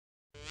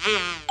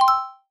Christmas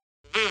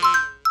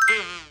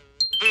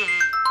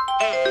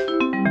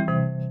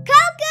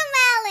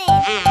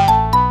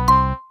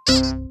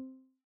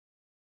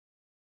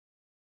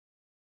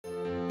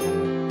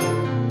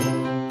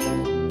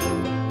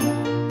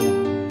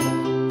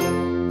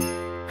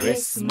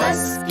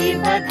की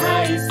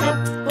बधाई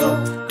सबको,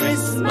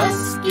 क्रिसमस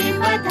की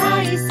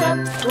बधाई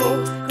सबको,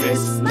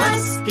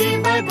 क्रिसमस की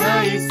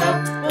बधाई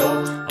सबको,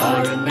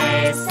 और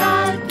नए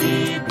साल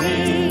की भी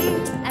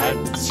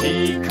अच्छी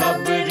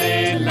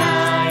खबरें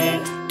लाए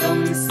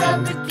तुम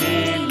सबके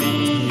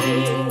लिए।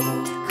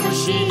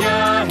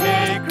 खुशियाँ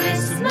हैं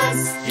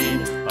क्रिसमस की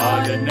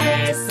और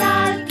नए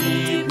साल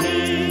की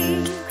भी।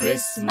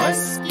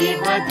 क्रिसमस की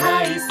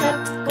बधाई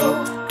सबको,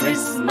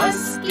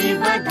 क्रिसमस की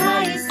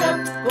बधाई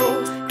सबको,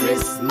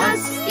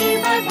 क्रिसमस की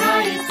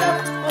बधाई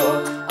सबको,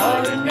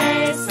 और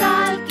नए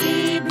साल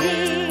की भी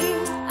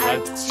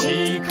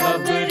अच्छी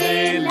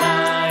खबरें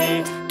लाए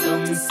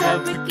तुम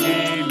सबके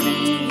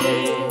लिए।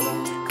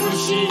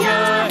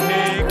 खुशियाँ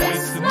हैं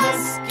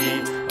क्रिसमस की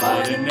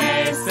और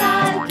नए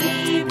साल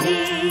की भी।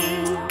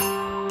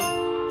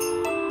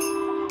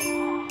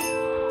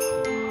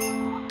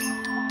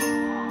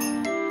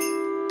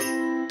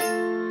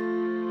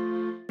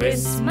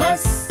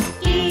 क्रिसमस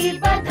की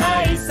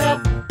बधाई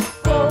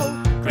सबको,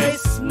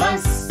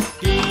 क्रिसमस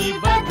की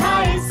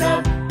बधाई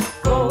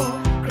सबको,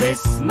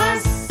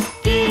 क्रिसमस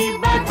की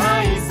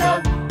बधाई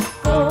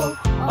सबको,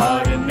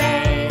 और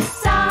नए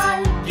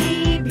साल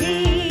की भी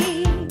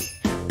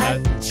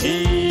अच्छी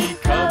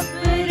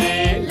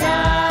खबरें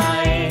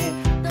लाए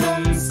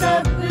तुम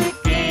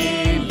सबके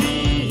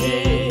लिए।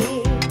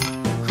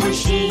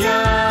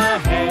 खुशियाँ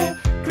हैं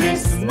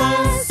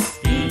क्रिसमस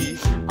की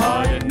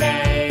और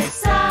नए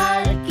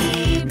साल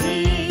की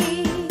भी।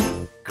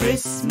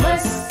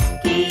 क्रिसमस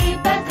की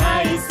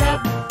बधाई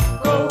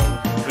सबको,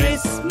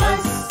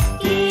 क्रिसमस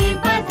की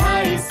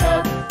बधाई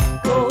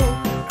सबको,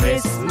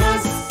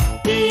 क्रिसमस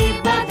की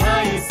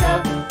बधाई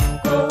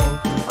सबको,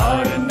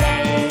 और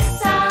नए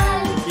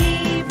साल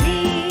की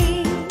भी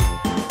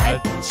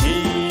अच्छी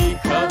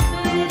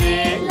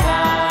खबरें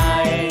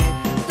लाए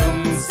तुम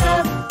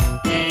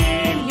सबके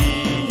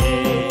लिए।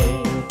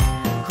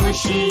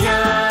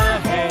 खुशियाँ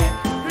हैं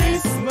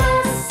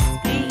क्रिसमस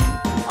की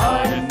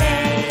और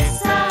नए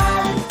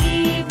साल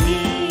की भी।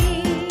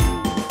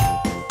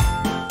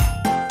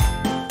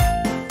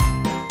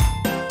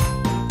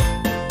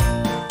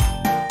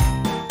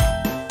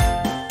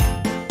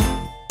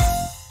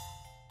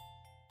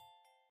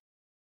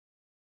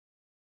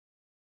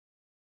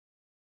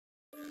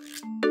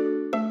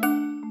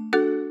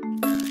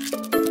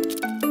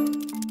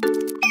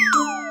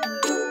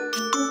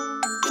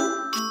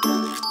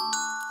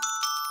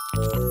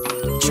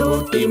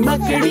 छोटी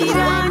मकड़ी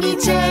रानी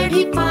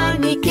चढ़ी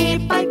पानी के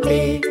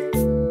पत्ते,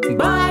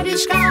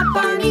 बारिश का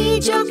पानी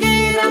जो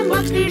गिरा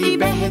मकड़ी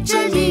बह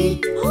चली।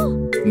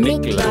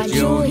 निकला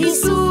जो ही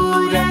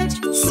सूरज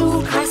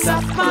सूखा सा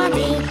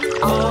पानी,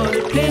 और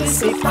फिर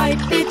से पाइप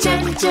पे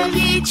चल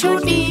चली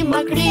छोटी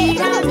मकड़ी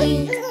रानी।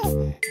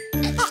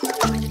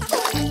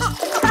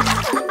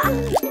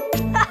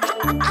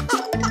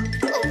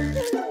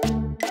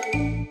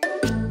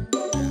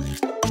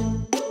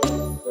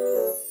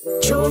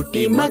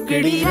 छोटी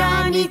मकड़ी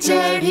रानी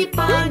चढ़ी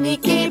पानी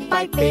के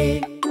पत्ते,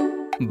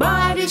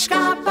 बारिश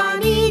का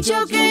पानी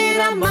जो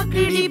गिरा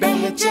मकड़ी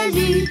बह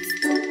चली।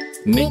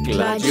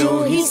 निकला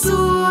जो ही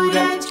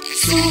सूरज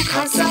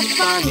सूखा सा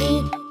पानी,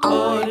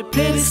 और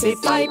फिर से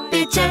पाइप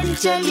पे चल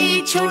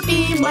चली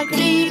छोटी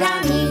मकड़ी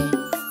रानी।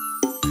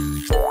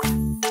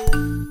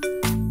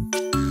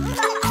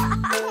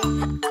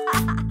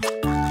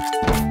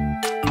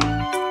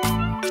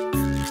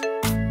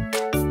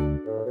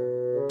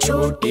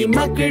 छोटी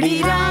मकड़ी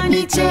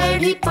रानी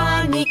चढ़ी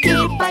पानी के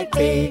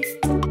पत्ते,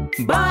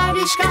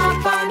 बारिश का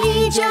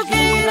पानी जो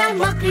गिरा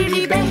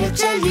मकड़ी बह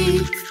चली।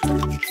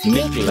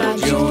 निकला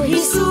जो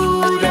ही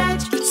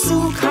सूरज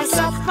सूखा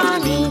सा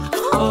पानी,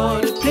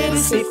 और फिर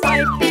से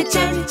पाइप पे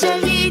चल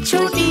चली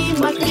छोटी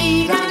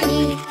मकड़ी रानी।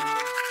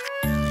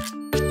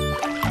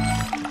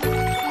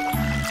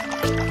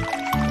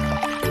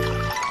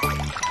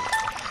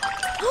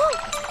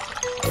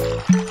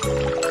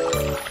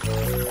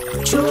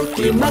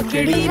 छोटी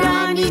मकड़ी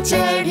रानी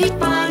चढ़ी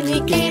पानी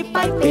के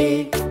पत्ते,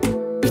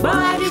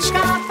 बारिश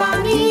का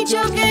पानी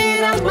जो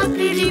गिरा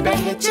मकड़ी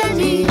बह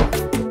चली।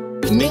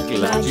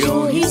 निकला जो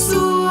ही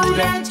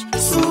सूरज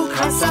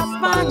सूखा सा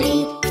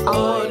पानी,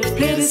 और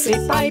फिर से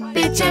पाइप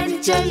पे चल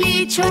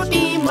चली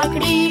छोटी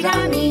मकड़ी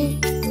रानी।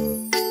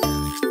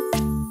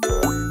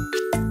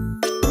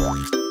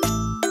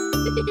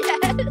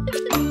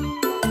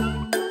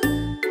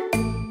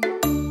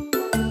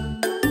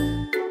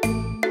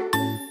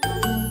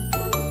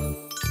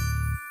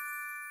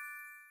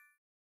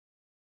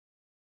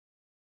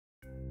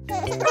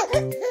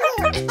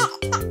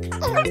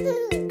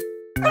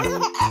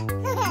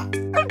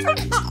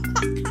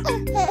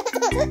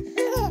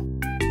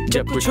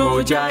 जब कुछ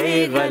हो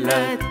जाए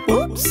गलत,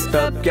 उप्स,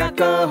 तब क्या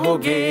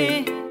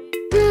कहोगे?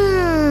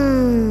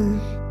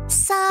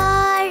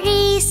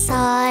 Sorry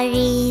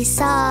sorry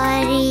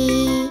sorry.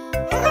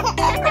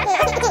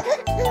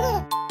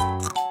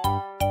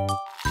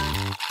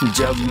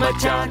 जब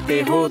मचाते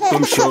हो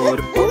तुम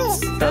शोर,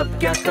 तब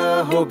क्या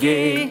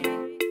कहोगे?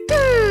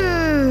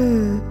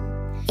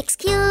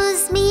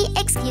 Excuse me,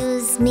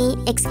 excuse me,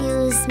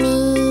 excuse me.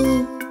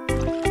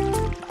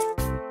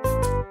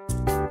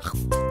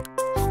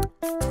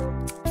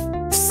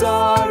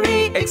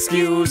 Sorry,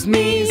 excuse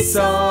me,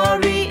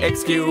 sorry,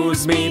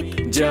 excuse me.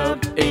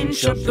 जब इन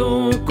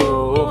शब्दों को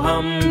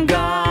हम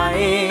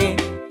गाएं,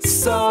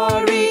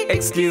 Sorry,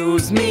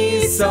 excuse me,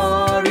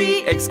 sorry,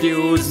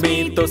 excuse me,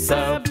 तो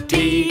सब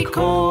ठीक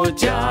हो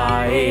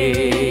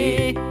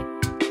जाए।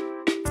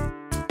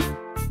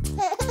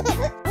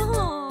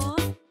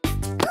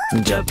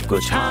 जब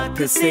कुछ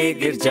हाथ से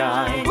गिर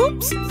जाए,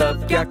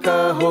 तब क्या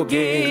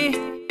कहोगे?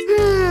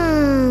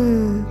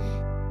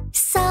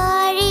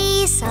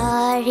 Sorry,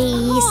 sorry,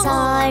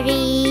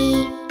 sorry.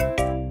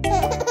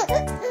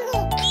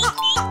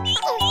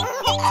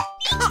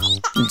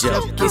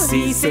 जब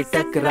किसी से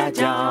टकरा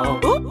जाओ,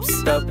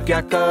 तब क्या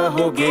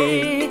कहोगे?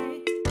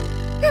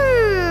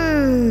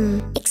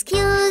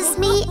 Excuse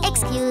me,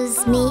 excuse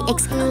me,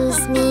 excuse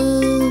me.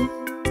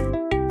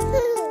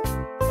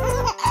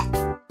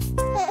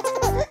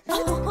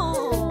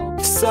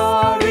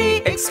 Sorry,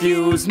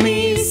 excuse me,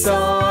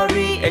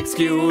 sorry,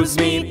 excuse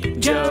me.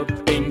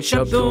 जब इन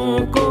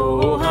शब्दों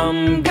को हम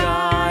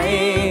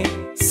गाएं,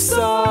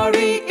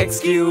 Sorry,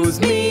 excuse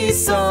me,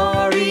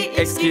 sorry,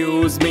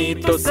 excuse me,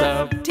 तो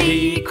सब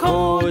ठीक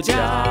हो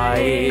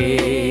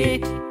जाए।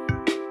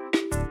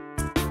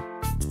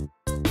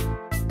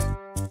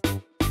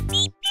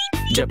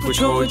 जब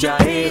कुछ हो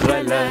जाए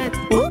गलत,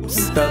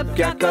 तब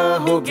क्या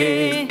कहोगे?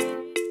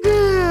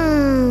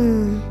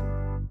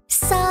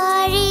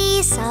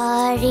 Sorry,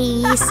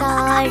 sorry,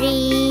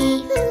 sorry.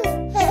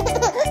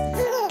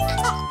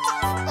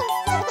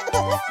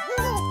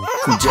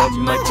 जब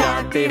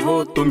मचाते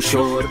हो तुम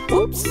शोर,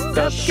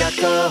 तब क्या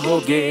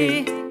कहोगे?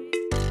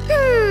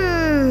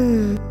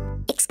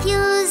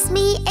 Excuse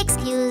me,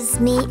 excuse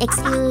me,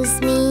 excuse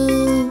me.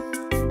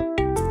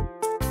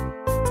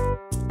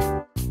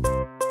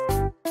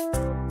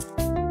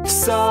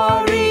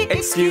 Sorry,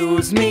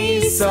 excuse me,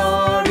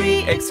 sorry,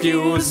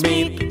 excuse me.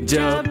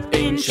 जब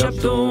इन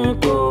शब्दों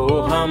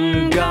को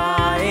हम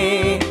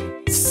गाएं,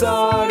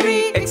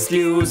 Sorry,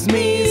 excuse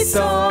me,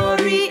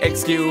 sorry,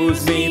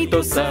 excuse me,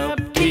 तो सब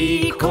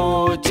ठीक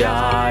हो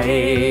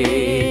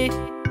जाए।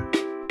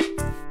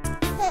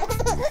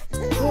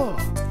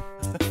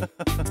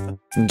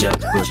 जब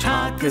कुछ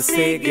हाथ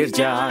से गिर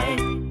जाए,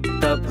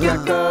 तब क्या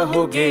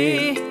कहोगे?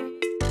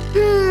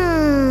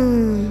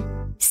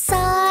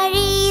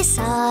 Sorry,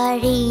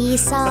 sorry,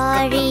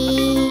 sorry.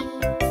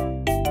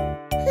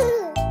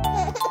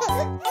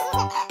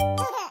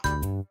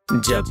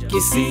 जब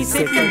किसी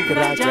से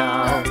टकरा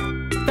जाओ,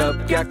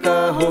 तब क्या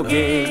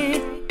कहोगे?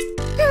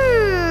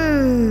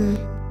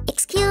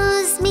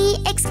 Excuse me,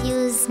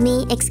 excuse me,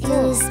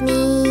 excuse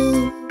me.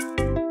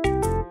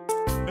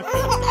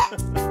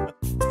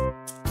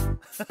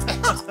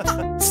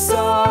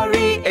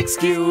 Sorry,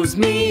 excuse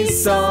me,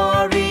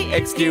 sorry,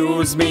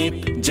 excuse me.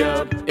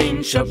 जब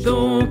इन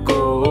शब्दों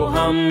को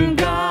हम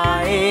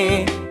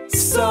गाएं,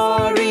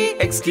 Sorry,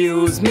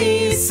 excuse me,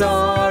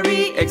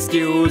 sorry,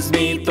 excuse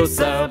me, तो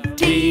सब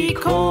ठीक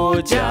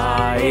हो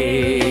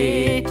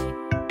जाए।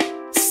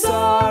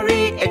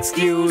 Sorry,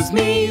 excuse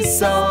me,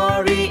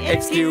 sorry,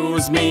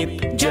 excuse me.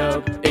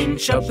 जब इन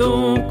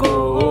शब्दों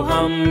को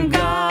हम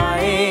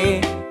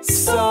गाएं,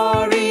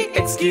 Sorry,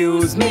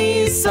 excuse me,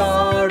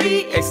 sorry,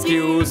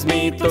 excuse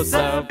me, तो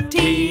सब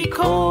ठीक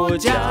हो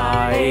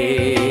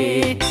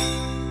जाए।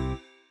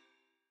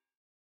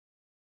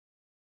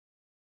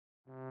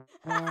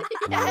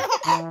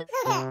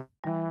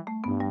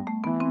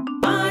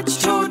 पांच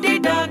छोटे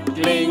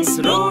डकलिंग्स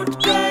रोड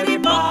कर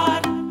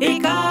पार,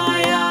 एक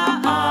आया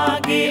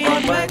आगे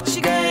और बच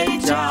गए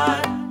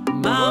चार।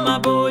 मामा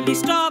बोली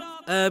स्टॉप,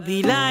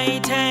 अभी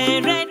लाइट है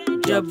रेड,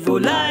 जब वो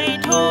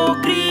लाइट हो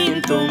ग्रीन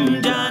तुम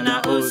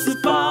जाना उस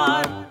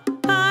पार।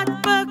 हाथ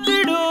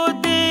पकड़ो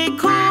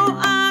देखो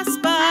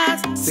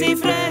आसपास,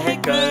 सेफ रह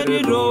कर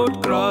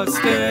रोड क्रॉस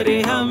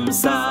करें हम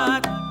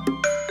साथ।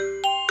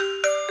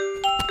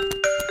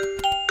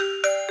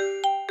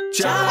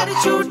 चार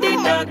छोटे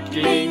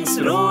डकलिंग्स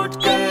रोड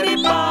कर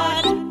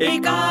पार,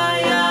 एक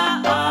आया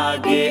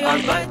आगे और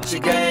बच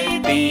गए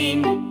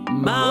तीन।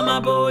 मामा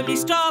बोली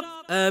स्टॉप,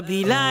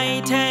 अभी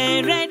लाइट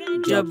है रेड,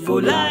 जब वो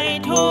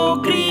लाइट हो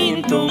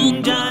ग्रीन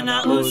तुम जाना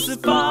उस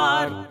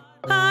पार।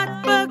 हाथ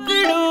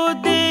पकड़ो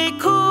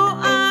देखो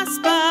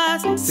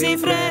आसपास,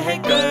 सेफ रह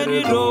कर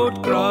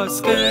रोड क्रॉस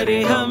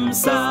करें हम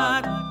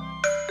साथ।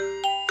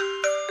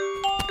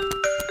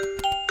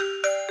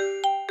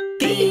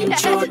 तीन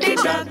छोटे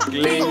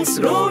डकलिंग्स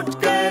रोड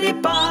कर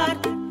पार,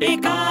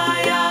 एक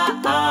आया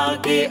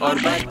आगे और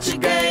बच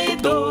गए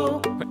दो।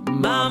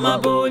 मामा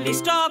बोली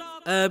स्टॉप,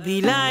 अभी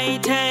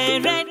लाइट है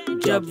रेड,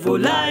 जब वो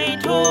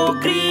लाइट हो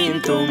ग्रीन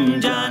तुम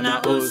जाना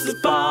उस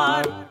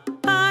पार।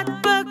 हाथ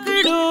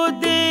पकड़ो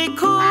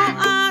देखो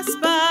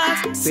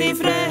आसपास,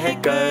 सेफ रह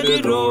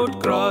कर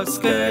रोड क्रॉस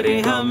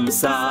करें हम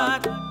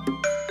साथ।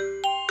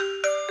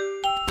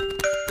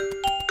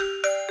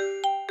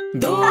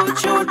 दो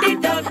छोटे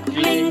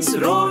डकलिंग्स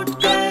रोड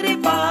करे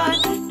पार,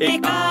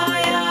 एक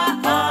आया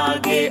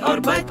आगे और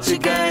बच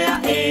गया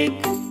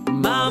एक।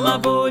 मामा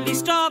बोली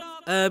स्टॉप,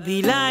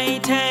 अभी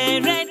लाइट है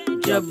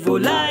रेड, जब वो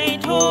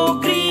लाइट हो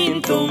ग्रीन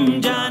तुम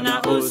जाना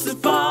उस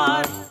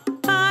पार।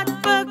 हाथ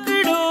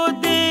पकड़ो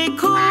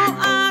देखो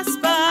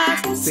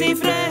आसपास,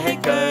 सेफ रह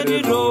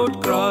कर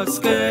रोड क्रॉस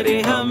करे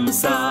हम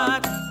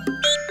साथ।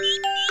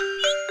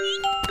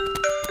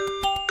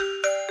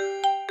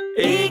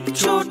 एक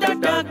छोटा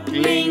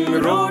डकलिंग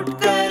रोड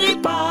करे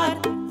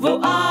पार, वो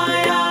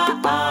आया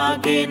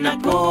आगे न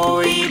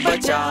कोई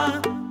बचा।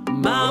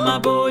 मामा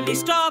बोली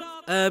स्टॉप,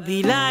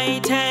 अभी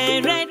लाइट है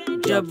रेड,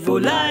 जब वो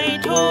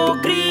लाइट हो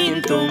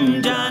ग्रीन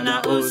तुम जाना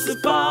उस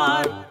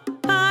पार।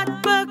 हाथ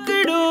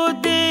पकड़ो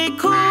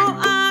देखो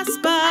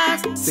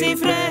आसपास,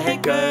 सेफ रह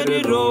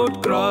कर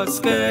रोड क्रॉस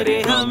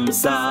करे हम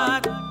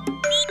साथ।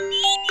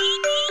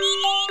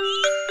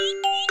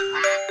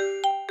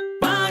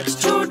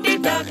 पांच छोटे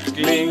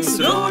डकलिंग्स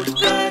रोड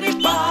करे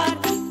पार,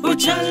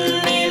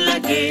 उछलने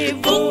लगे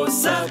वो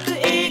सब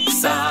एक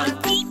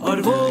साथ।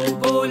 और वो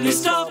बोली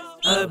स्टॉप,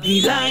 अभी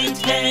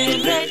लाइट है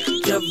रेड,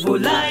 जब वो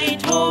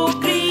लाइट हो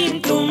ग्रीन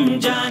तुम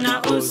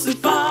जाना उस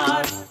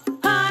पार।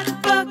 हाथ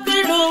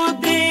पकड़ो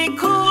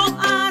देखो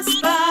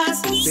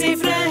आसपास,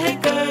 सेफ रह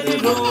कर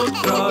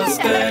रोड क्रॉस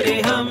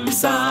करे हम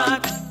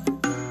साथ।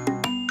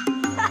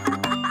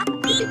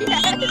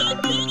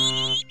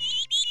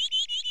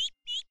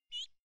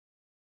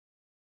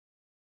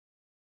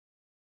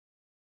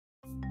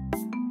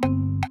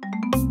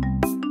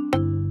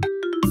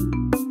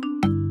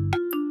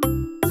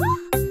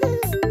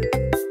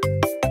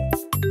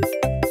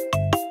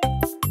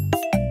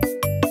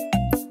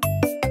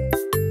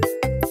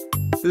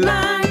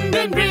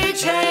 लंदन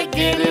ब्रिज है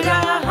गिर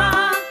रहा,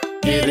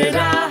 गिर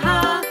रहा,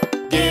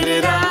 गिर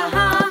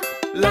रहा।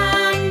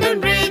 लंदन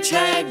ब्रिज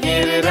है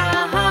गिर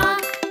रहा,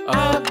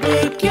 अब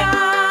क्या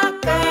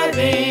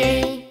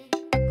करें?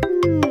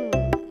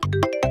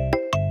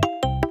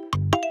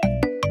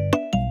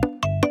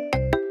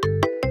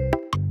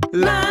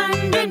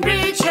 लंदन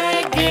ब्रिज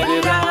है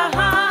गिर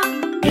रहा,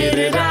 गिर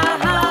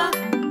रहा,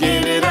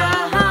 गिर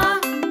रहा।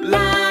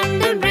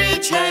 लंदन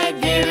ब्रिज है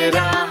गिर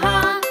रहा,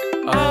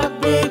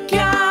 अब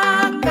क्या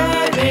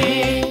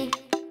करें?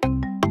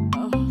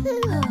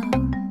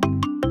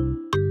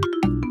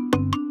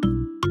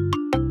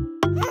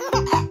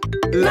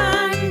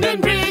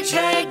 लंदन ब्रिज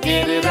है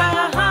गिर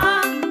रहा,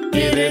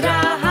 गिर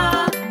रहा,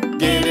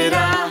 गिर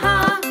रहा।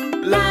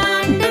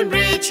 लंदन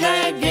ब्रिज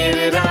है गिर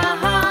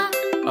रहा,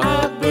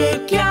 अब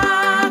क्या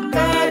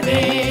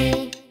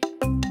करें?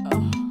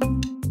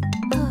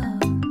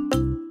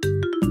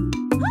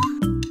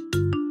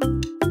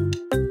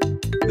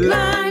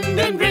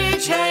 लंदन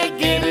ब्रिज है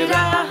गिर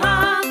रहा,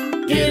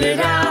 गिर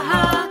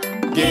रहा,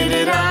 गिर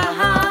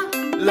रहा।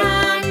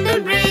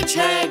 लंदन ब्रिज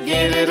है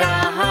गिर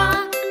रहा,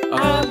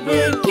 अब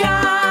क्या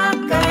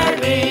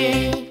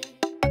करें?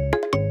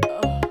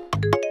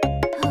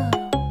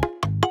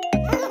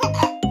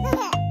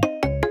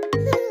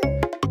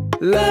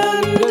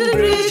 लंदन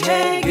ब्रिज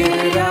है गिर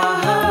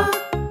रहा,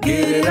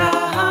 गिर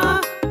रहा,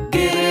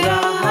 गिर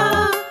रहा।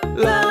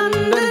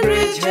 लंदन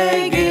ब्रिज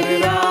है गिर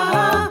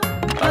रहा,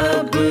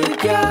 अब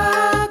क्या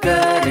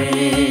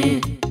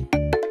करें?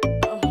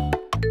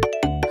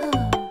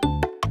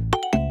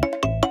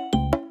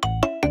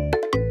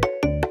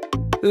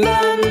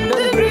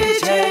 लंदन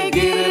ब्रिज है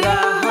गिर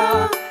रहा,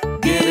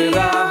 गिर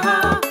रहा,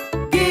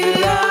 गिर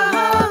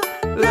रहा।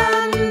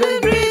 लंदन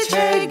ब्रिज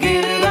है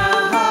गिर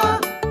रहा,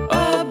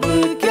 अब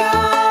क्या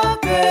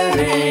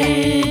करें?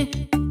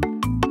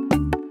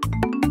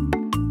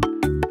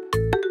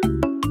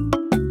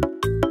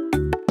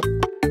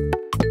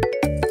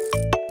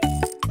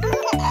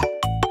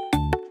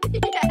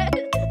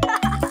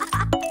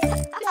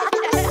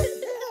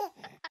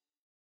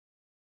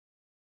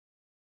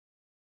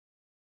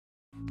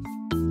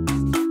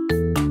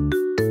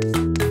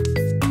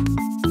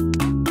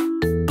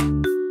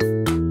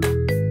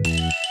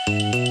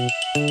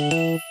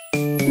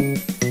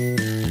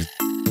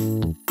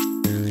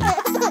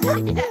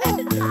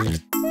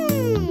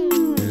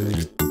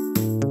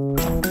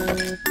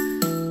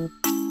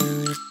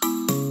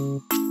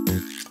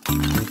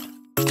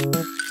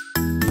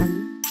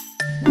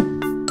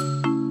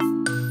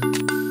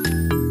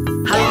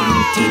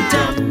 हमटी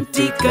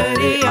डमटी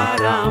करे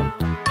आराम,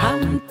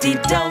 हमटी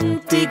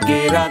डमटी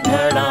गिरा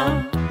धड़ाम।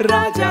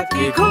 राजा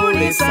के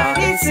घोड़े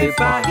सारे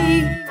सिपाही,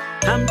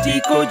 हमटी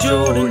को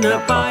जोड़ न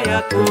पाया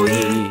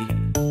कोई।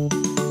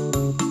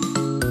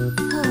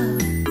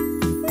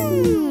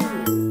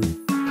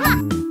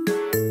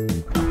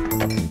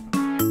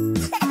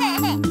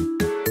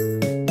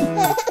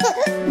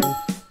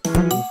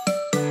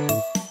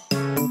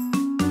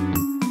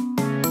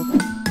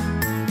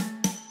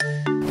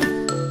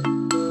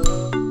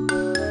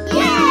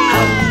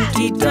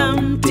 हमटी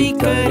डमटी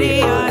करे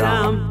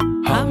आराम,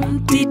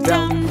 हमटी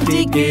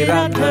डमटी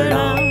गिरा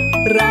धड़ाम।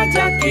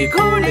 राजा के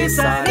घोड़े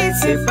सारे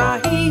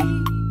सिपाही,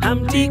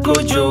 हमटी को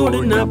जोड़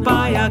न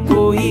पाया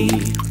कोई।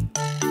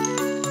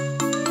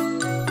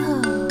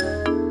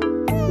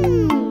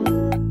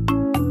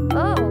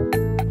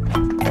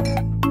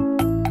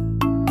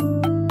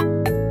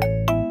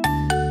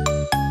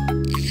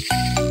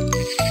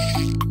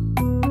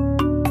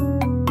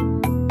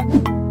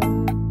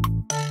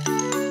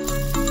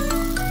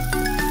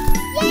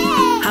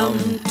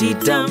 हमटी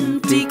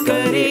डमटी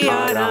करे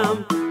आराम,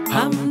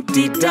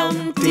 हमटी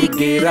डमटी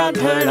गिरा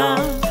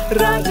धड़ाम।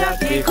 राजा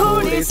के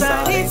घोड़े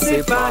सारे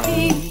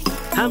सिपाही,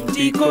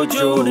 हमटी को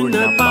जोड़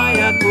न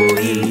पाया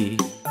कोई।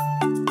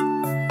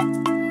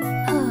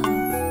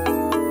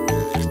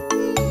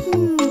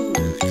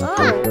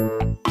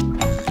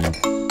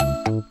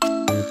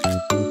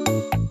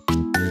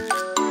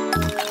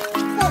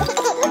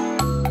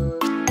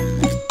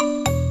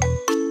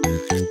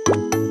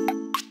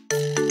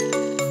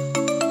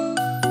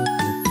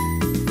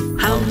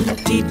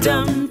 हमटी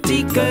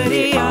डमटी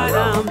करे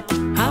आराम,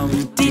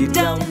 हमटी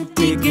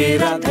डमटी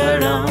गिरा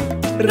धड़ाम।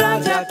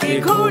 राजा के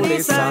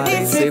घोड़े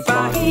सारे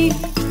सिपाही,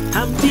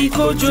 हमटी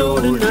को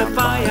जोड़ न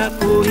पाया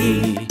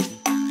कोई।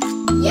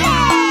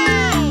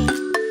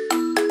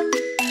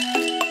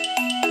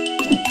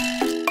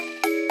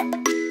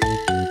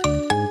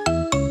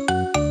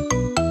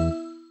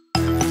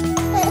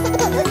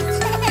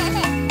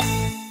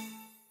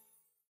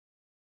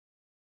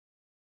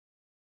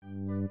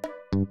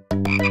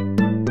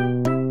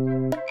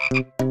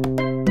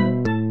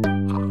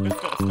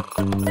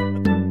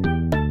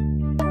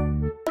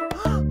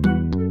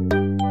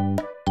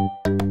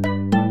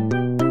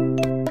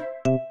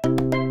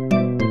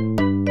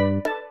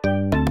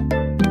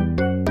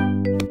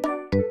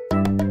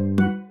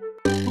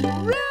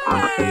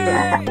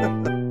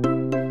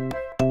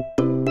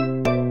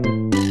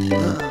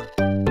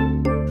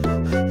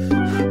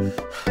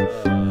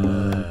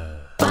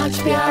 पांच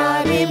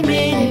प्यारे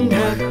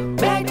मेंढक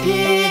बैठे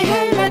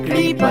हैं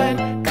लकड़ी पर,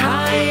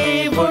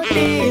 खाए वो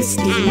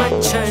टेस्टी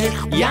मच्छर,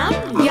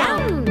 यम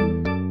यम।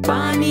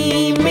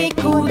 पानी में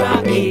कूदा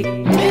एक,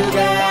 मिल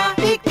गया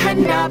एक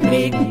ठंडा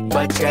ब्रेक,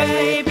 बच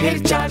गए फिर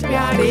चार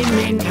प्यारे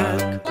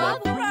मेंढक।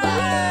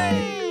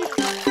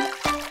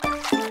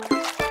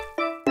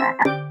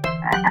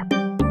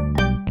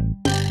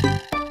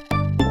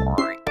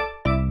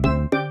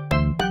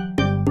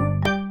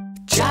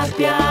 चार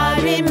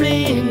प्यारे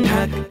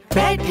मेंढक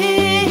बैठे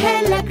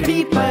हैं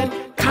लकड़ी पर,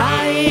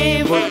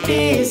 खाए वो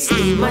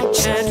टेस्टी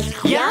मच्छर,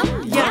 यम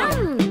यम।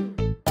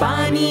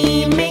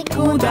 पानी में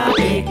कूदा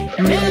एक,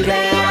 मिल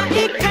गया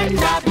एक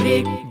ठंडा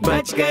ब्रेक,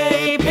 बच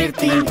गए फिर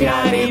तीन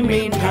प्यारे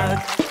मेंढक।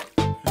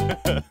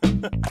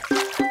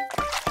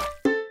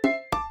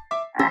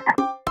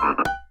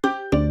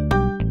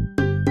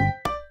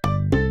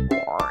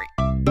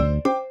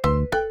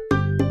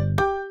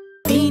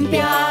 तीन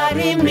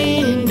प्यारे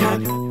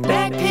मेंढक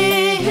बैठे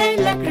हैं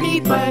लकड़ी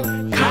पर,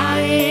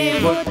 खाए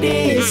वो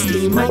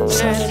टेस्टी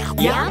मच्छर,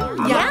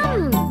 यम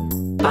यम।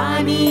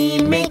 पानी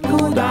में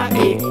कूदा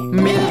एक,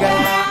 मिल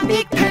गया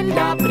एक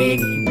ठंडा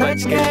ब्रेक,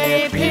 बच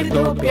गए फिर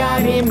दो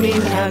प्यारे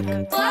मेंढक।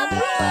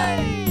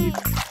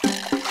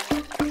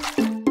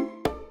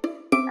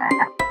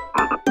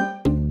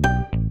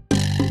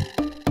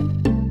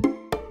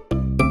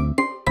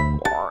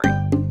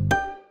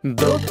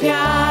 दो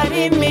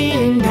प्यारे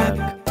मेंढक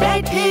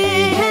बैठे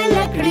हैं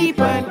लकड़ी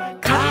पर,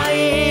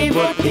 खाए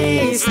वो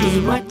टेस्टी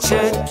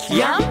मच्छर,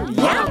 यम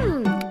यम।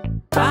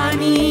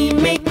 पानी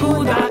में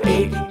कूदा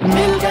एक,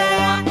 मिल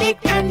गया एक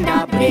ठंडा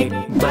ब्रेक,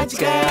 बच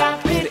गया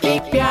फिर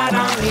एक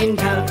प्यारा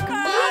मेंढक।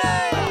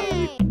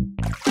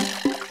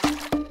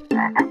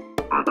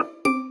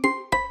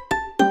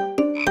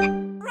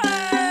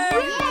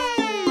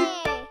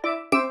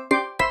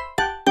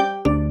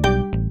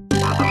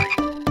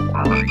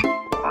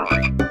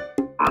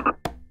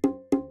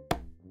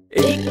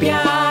 एक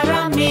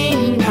प्यारा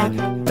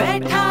मेंढक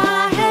बैठा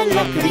है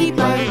लकड़ी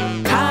पर,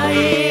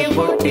 खाए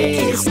वो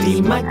टेस्टी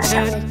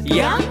मच्छर,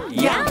 यम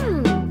यम।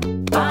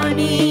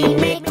 पानी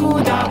में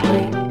कूदा वो,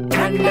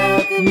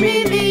 ठंडक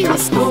मिली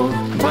उसको,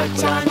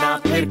 बचाना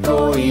फिर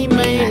कोई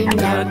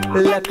मेंढक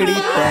लकड़ी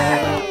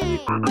पर।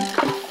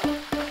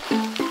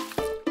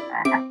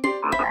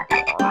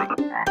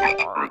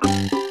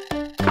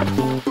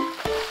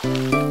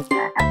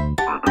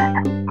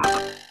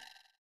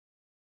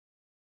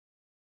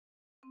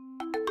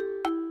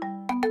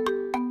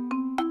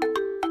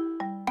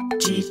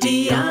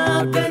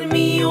 चींटियां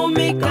गर्मियों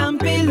में काम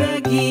पे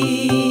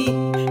लगी,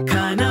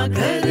 खाना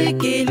घर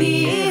के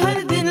लिए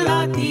हर दिन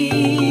लाती,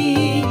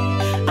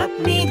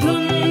 अपनी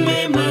धुन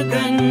में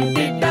मगन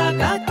टिड्डा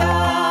गाता,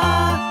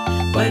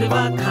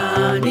 परवाह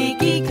खाने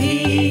की थी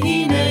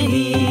ही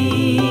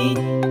नहीं।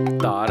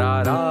 तारा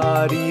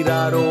री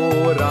रा रो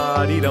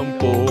री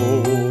रंपो,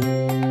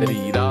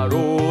 रीरा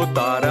रो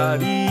तारा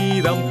री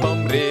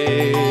रंपम रे।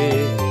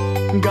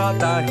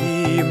 गाता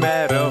ही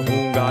मैं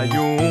रहूंगा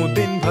यूं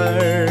दिन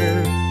भर,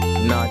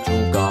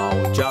 नाचूंगा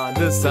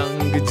चांद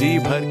संग जी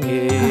भर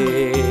के।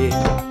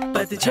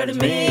 पतझड़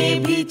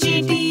में भी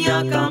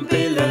चींटियां काम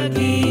पे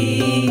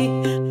लगी,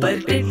 पर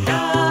टिड्डा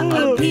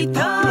अभी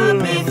था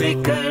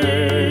बेफिक्र।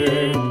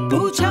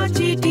 पूछा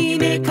चींटी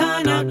ने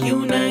खाना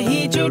क्यों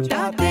नहीं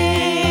जुटाते,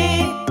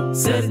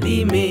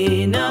 सर्दी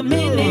में ना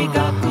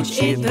मिलेगा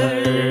कुछ इधर।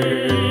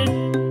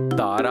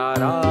 तारा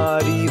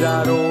री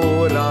रा रो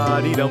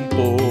री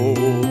रंपो,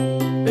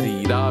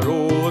 रीरा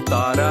रो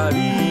तारा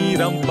री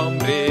रंपम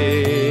रे।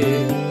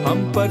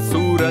 हम पर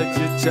सूरज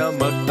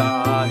चमकता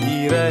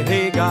ही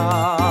रहेगा,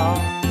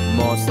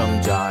 मौसम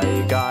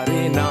जाएगा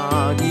रे ना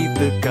गीत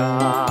का।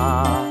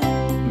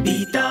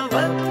 बीता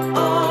वक्त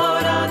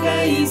और आ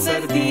गई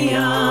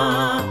सर्दियाँ,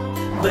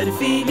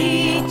 बर्फीली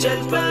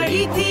चल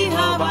पड़ी थी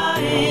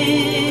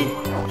हवाएं,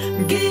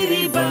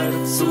 गिरी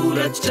बर्फ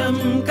सूरज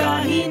चमका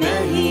ही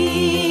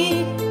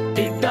नहीं,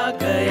 टिड्डा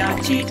गया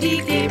चींटी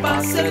के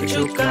पास सर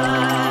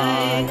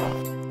झुकाए।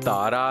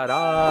 तारा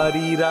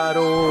री रा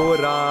रो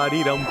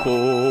रारी रंपो,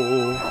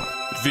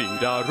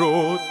 रीरा रो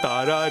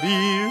तारा री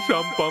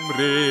रंपम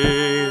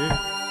रे।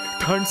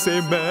 ठंड से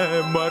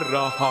मैं मर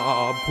रहा,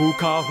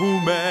 भूखा हूँ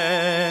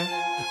मैं,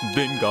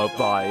 दिन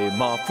गवाए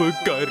माफ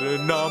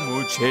करना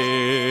मुझे।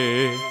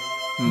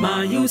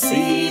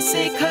 मायूसी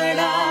से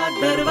खड़ा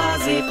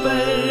दरवाजे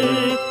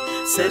पर,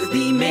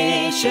 सर्दी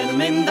में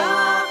शर्मिंदा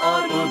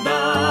और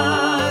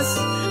उदास,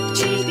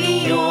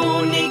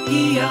 चींटियों ने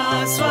किया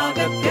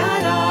स्वागत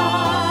प्यारा,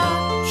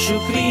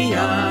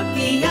 शुक्रिया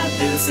किया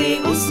दिल से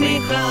उसने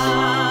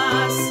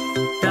खास।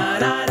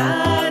 तारा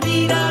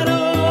री रा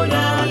रो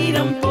रारी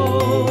रंपो,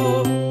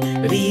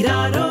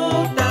 रीरा रो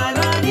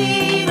तारा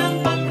री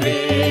रंपम रे।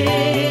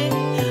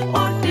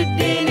 और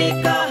टिड्डे ने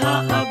कहा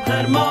अब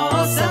हर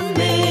मौसम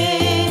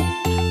में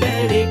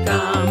पहले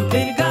काम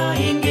फिर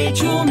गाएंगे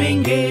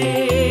झूमेंगे।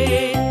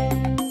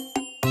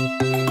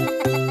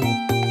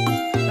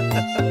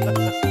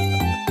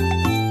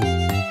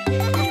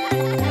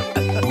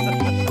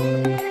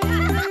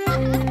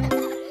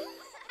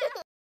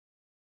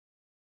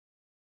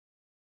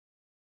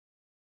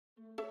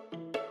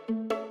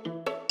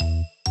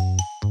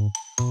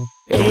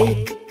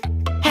 एक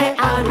है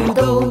आलू,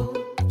 दो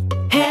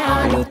है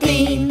आलू,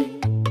 तीन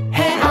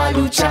है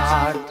आलू,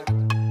 चार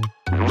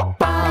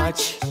पाँच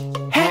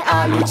है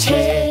आलू, छः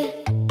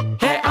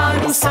है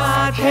आलू,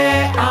 सात है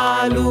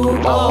आलू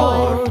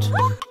और।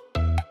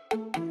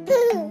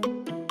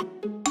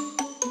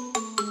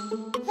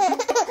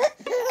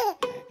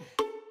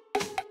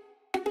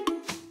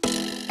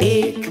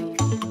 एक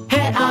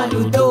है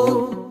आलू, दो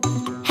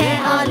है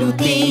आलू,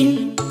 तीन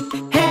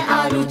है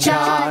आलू,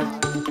 चार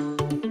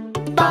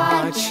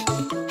पाँच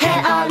है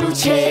आलू,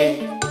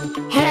 छः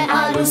है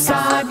आलू,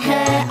 सात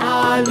है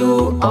आलू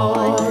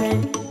और।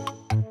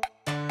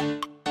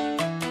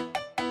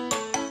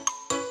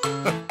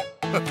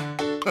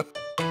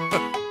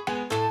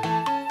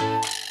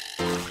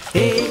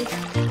 एक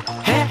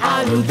है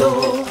आलू, दो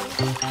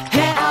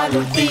है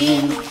आलू,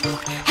 तीन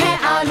है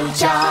आलू,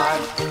 चार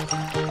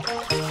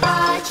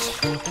पाँच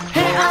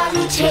है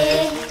आलू, छः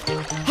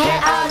है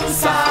आलू,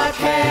 सात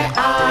है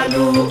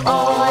आलू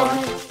और।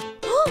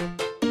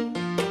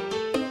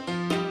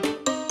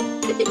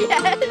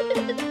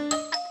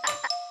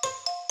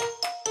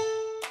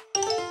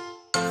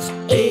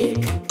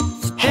 एक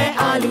है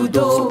आलू,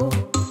 दो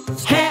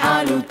है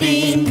आलू,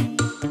 तीन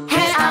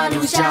है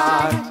आलू,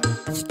 चार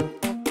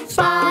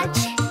पाँच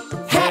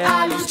है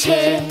आलू,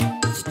 छः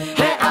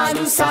है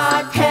आलू,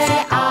 सात है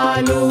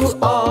आलू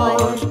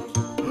और।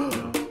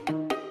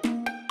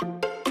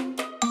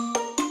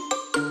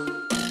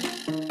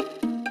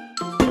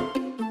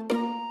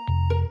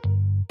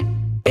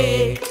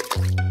 एक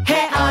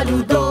है आलू,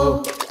 दो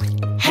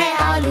है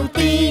आलू,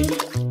 तीन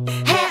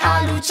है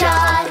आलू,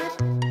 चार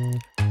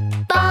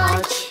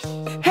पाँच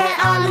है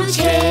आलू,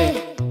 छः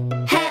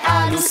है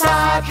आलू,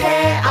 सात है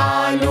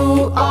आलू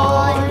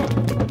और।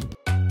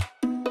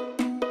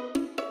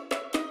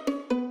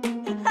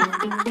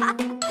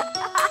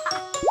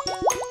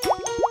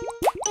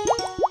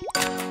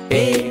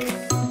 एक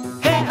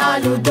है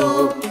आलू, दो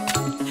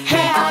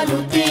है आलू,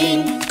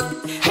 तीन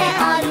है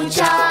आलू,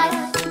 चार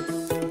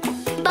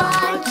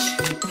पाँच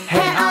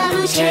है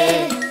आलू, छः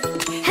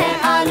है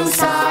आलू,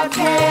 सात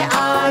है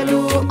आलू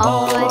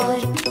और।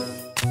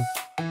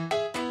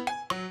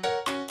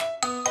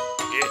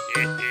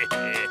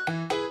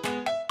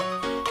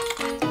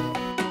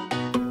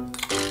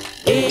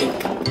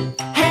 एक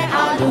है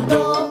आलू,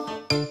 दो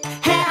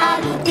है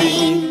आलू,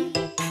 तीन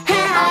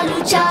है आलू,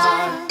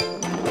 चार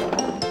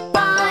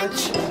पाँच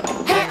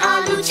है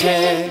आलू,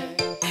 छः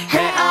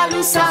है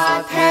आलू,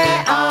 सात है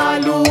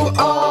आलू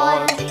और।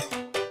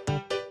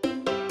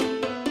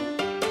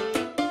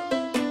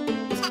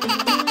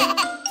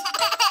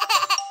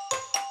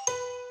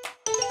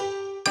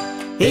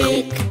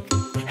 एक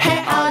है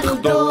आलू,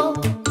 दो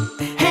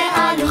है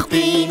आलू,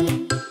 तीन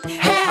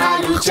है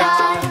आलू,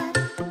 चार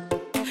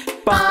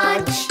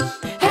पाँच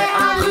है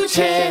आलू,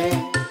 छः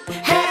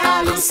है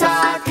आलू,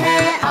 सात है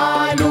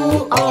आलू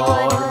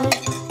और।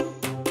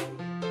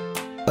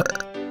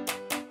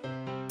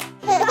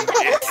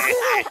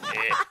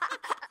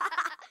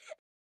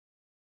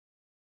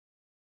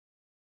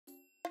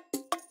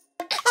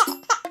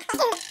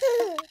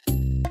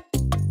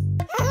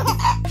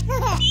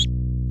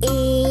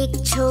 एक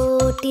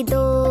छोटी,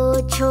 दो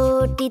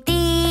छोटी,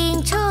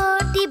 तीन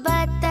छोटी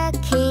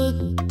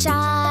बतखें,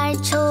 चार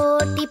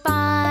छोटी,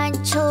 पाँच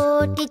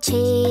छोटी,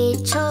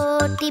 छः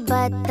छोटी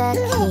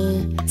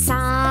बतखें,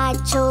 सात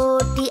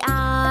छोटी,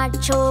 आठ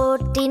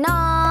छोटी, नौ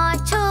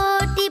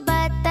छोटी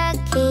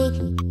बतखें,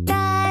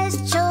 10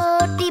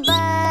 छोटी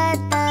बतखें।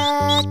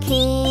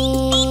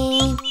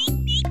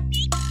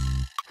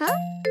 हाँ?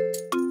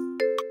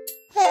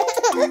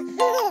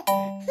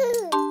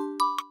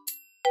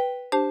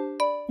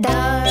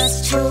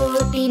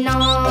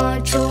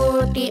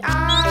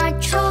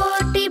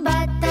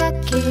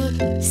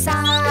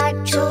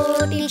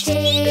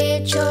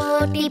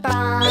 छोटी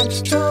 5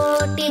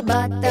 छोटी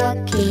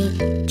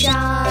बतखें,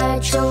 4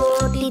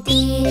 छोटी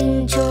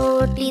 3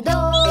 छोटी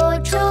 2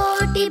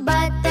 छोटी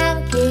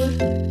बतखें,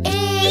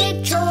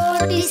 एक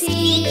छोटी सी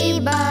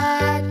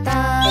बतख।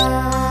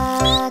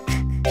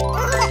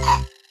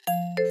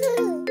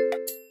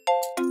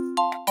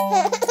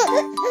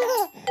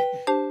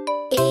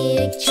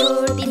 एक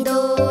छोटी 2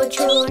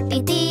 छोटी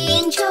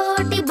 3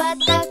 छोटी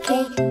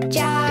बतखें,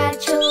 4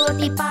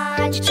 छोटी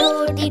 5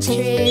 छोटी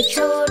 6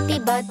 छोटी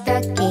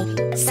बतखें,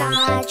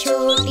 7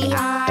 छोटी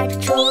 8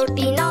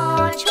 छोटी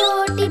 9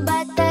 छोटी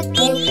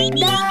बतखें,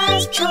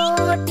 10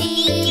 छोटी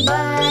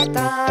बतखें।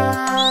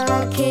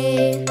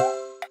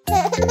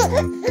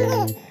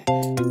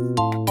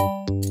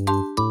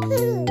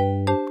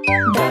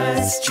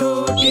 10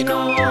 छोटी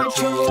 9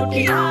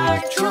 छोटी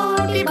 8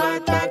 छोटी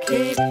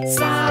बतखें,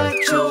 7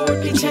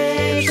 छोटी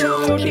 6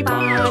 छोटी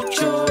 5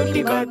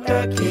 छोटी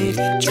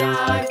बतखें,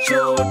 4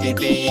 छोटी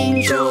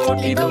 3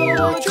 छोटी 2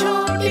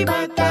 छोटी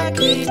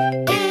बतखें,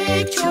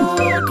 एक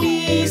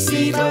छोटी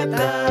सी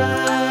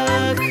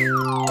बतख।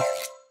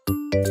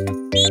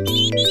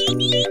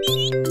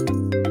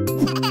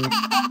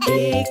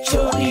 एक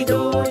छोटी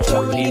 2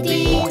 छोटी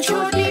 3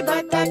 छोटी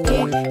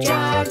बतखें,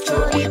 4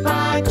 छोटी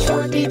 5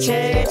 छोटी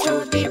 6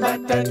 छोटी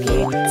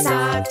बतखें,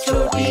 7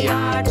 छोटी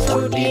 8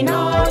 छोटी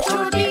 9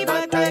 छोटी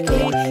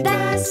बतखें,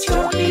 10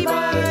 छोटी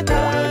बतखें।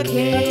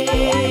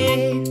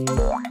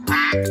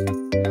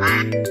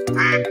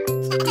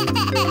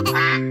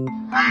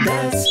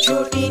 10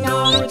 छोटी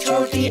 9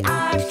 छोटी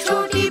 8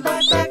 छोटी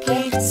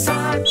बतखें,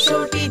 7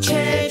 छोटी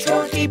 6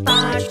 छोटी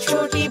 5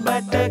 छोटी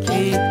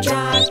बतखें,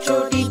 4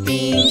 छोटी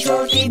 3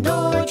 छोटी 2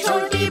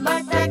 छोटी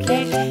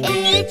बतखें,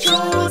 एक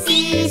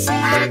छोटी सी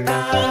बतख।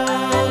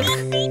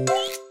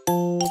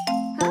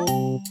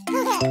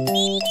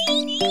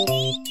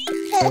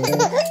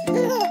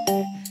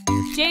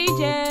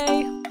 JJ.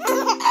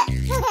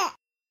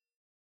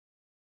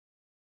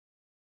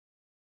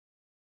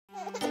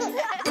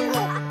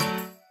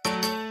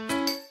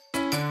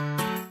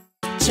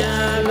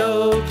 चलो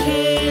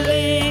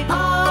खेले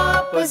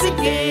opposite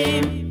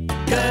game,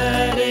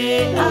 करे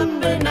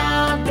अपना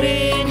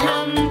ब्रेन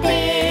हम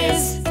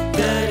तेज,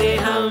 करे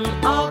हम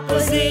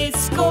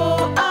opposites को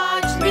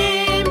आज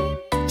नेम।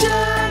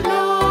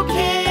 चलो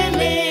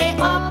खेले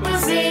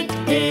opposite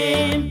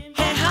game।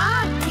 है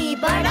हाथी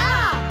बड़ा,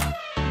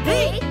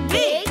 बिग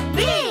बिग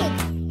बिग,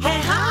 है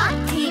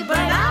हाथी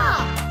बड़ा,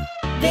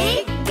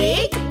 बिग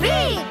बिग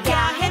बिग।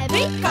 क्या है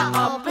बिग का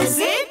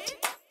opposite?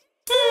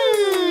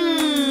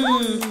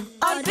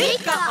 और बिग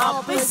का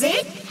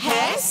ऑपोजिट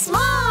है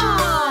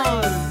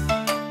स्मॉल।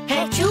 है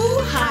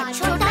चूहा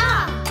छोटा,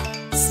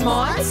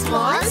 स्मॉल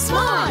स्मॉल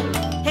स्मॉल,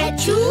 है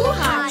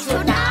चूहा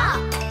छोटा,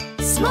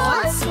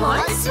 स्मॉल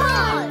स्मॉल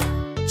स्मॉल।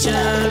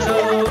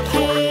 चलो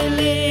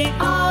खेले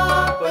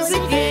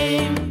ऑपोजिट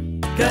गेम,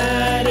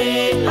 करे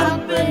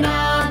अपना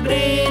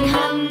ब्रेन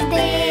हम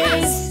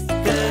तेज,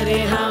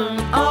 करे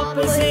हम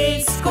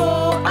ऑपोजिट्स को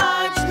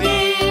आज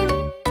नेम।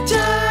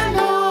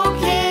 चलो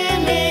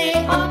खेले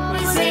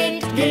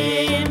ऑपोजिट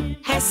गेम।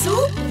 है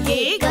सूप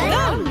ये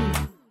गरम,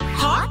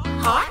 हॉट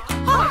हॉट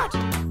हॉट,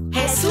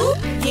 है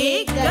सूप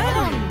ये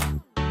गरम,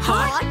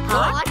 हॉट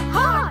हॉट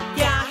हॉट।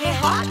 क्या है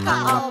हॉट का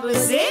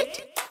ऑपोजिट?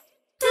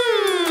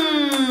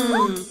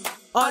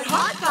 और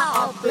हॉट का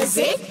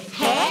ऑपोजिट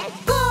है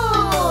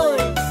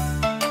कोल्ड।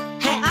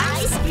 है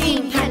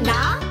आइसक्रीम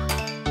ठंडा,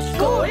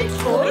 कोल्ड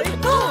कोल्ड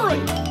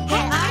कोल्ड,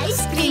 है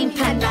आइसक्रीम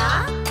ठंडा,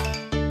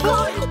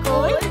 कोल्ड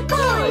कोल्ड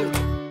कोल्ड।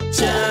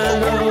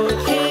 चलो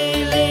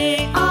खेले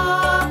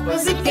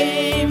ऑपोजिट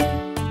गेम,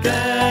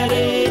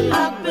 करे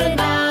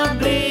अपना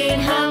ब्रेन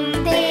हम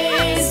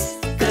तेज,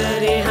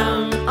 करे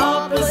हम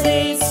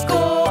ऑपोजिट्स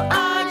को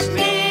आज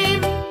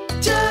नेम।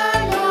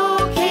 चलो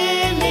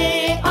खेले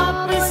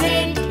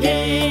ऑपोजिट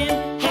गेम।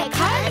 है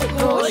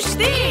खरगोश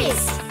तेज,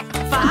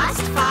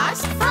 फास्ट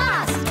फास्ट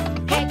फास्ट,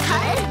 है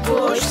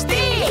खरगोश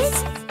तेज,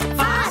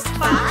 फास्ट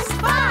फास्ट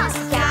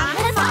फास्ट। क्या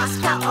है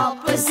फास्ट का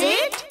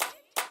ऑपोजिट?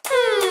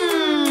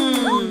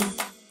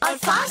 और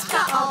फास्ट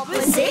का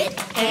ऑपोजिट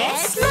है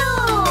स्लो।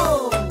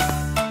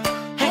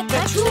 है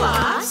कछुआ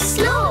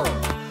स्लो,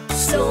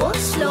 स्लो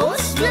स्लो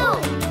स्लो,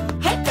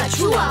 है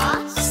कछुआ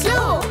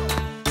स्लो,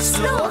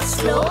 स्लो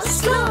स्लो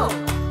स्लो।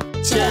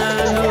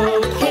 चलो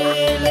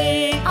खेले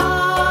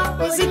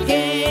ऑपोजिट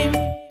गेम,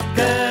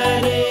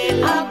 करे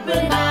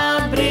अपना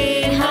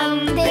ब्रेन हम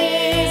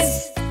तेज,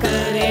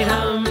 करे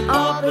हम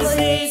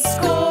ऑपोजिट्स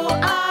को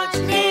आज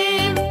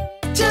नेम।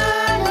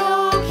 चलो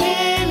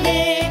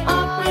खेले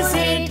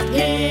ऑपोजिट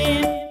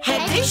गेम। है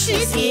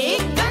डिशेस ये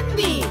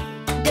गंदी,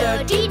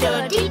 डर्टी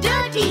डर्टी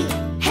डर्टी,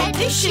 है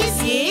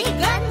डिशेस ये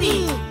गंदी,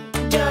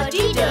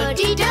 डर्टी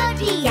डर्टी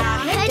डर्टी। क्या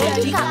है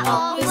डर्टी का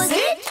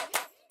ऑपोजिट?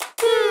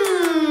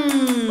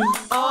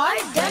 और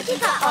डर्टी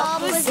का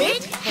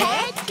ऑपोजिट है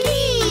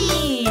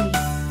क्लीन।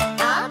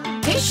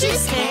 अब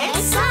डिशेस है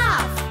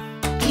साफ,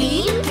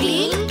 क्लीन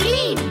क्लीन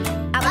क्लीन।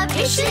 अब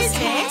डिशेस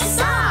है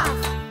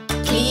साफ,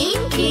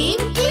 clean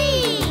clean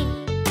clean.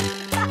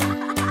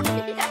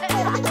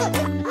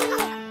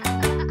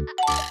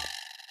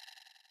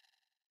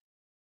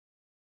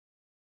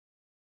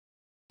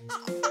 Hello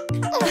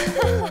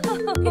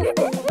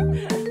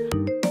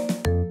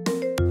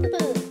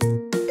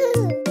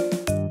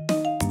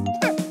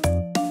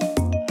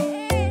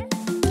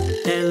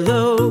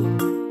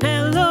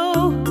hello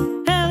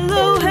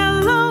hello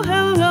hello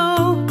hello,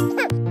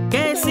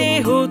 कैसे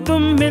हो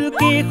तुम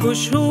मिलके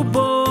खुश हो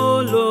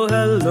बोलो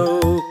hello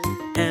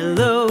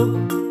hello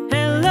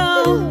hello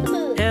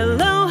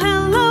hello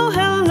hello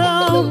hello,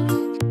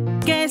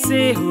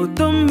 कैसे हो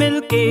तुम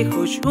मिलके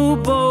खुश हो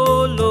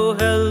बोलो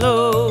हेलो।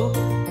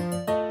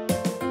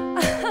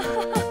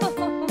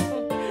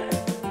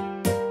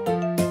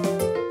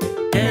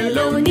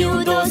 हेलो न्यू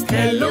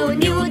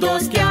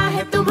दोस्त क्या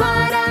है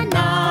तुम्हारा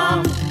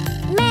नाम?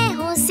 मैं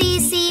हूँ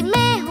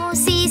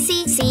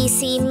सीसी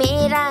सीसी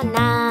मेरा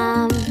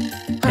नाम।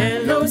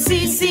 हेलो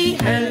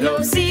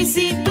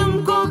सीसी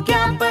तुमको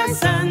क्या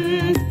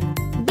पसंद?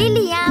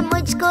 बिल्लियाँ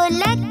मुझको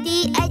लगती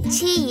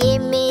अच्छी, ये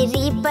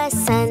मेरी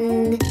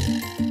पसंद।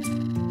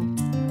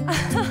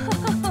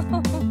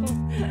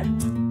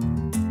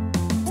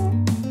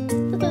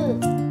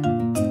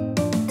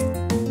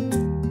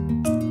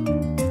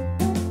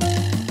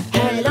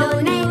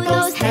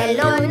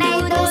 हेलो नए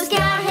दोस्त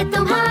क्या है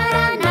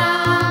तुम्हारा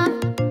नाम?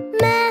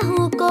 मैं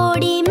हूँ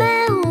कोड़ी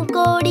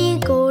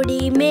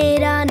कोड़ी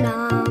मेरा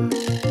नाम।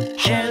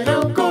 हेलो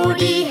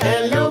कोडी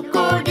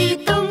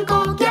तुमको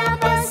क्या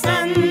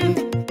पसंद?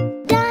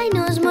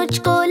 डायनोस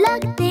मुझको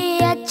लगते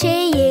अच्छे,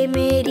 ये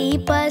मेरी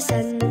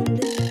पसंद।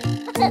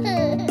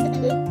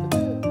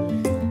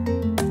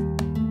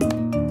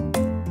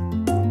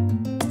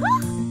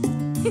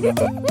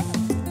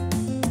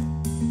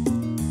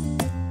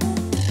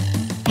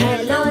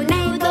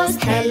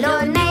 हेलो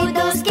नए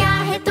दोस्त क्या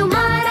है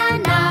तुम्हारा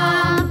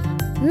नाम?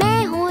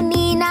 मैं हूँ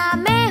नीना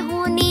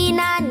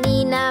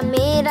नीना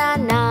मेरा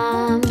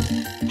नाम।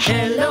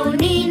 हेलो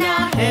नीना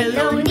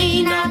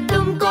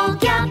तुमको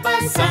क्या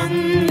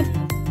पसंद?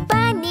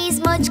 पनीस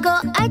मुझको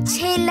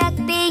अच्छे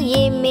लगते,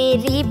 ये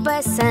मेरी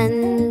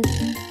पसंद।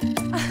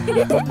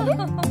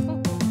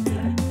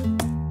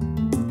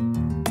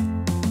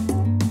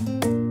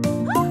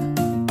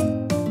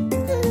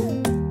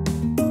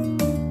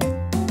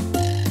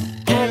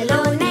 हेलो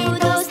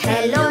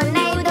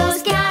नए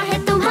दोस्त क्या है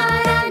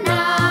तुम्हारा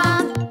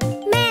नाम?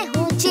 मैं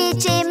हूँ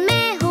चेचे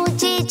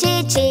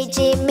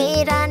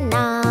मेरा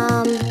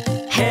नाम।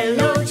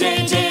 हेलो जे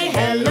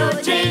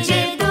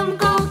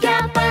तुमको क्या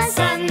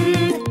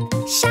पसंद?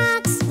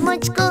 शार्क्स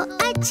मुझको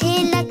अच्छे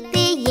लगते,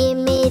 ये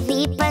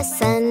मेरी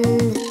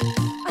पसंद।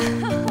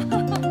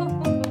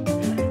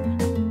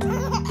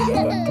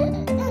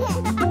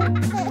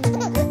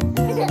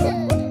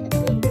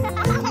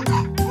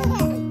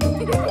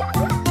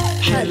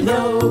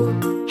 हेलो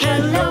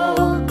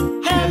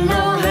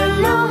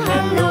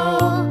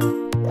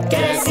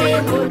कैसे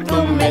हो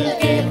तुम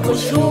मिलके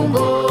खुश हो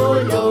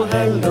बोलो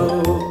hello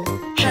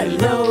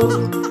hello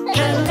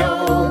hello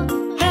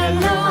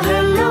hello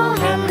hello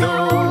hello,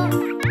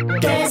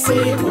 कैसे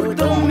हो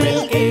तुम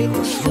मिलके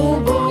खुश हो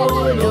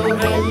बोलो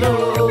हेलो।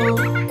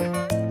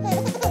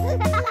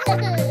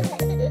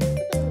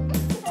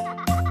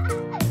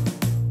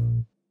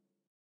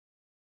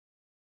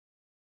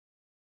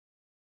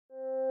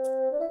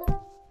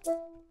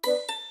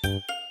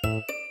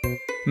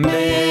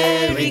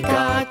 मैरी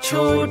का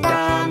छोटा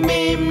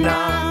मेमना,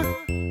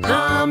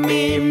 हाँ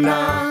मेमना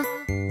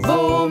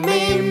वो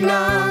मेमना।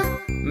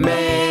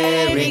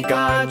 मैरी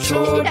का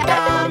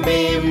छोटा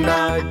मेमना,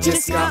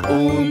 जिसका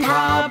ऊन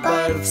था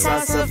बर्फ सा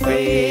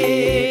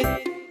सफेद।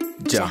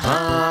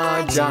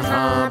 जहाँ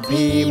जहाँ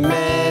भी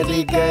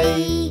मैरी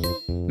गई,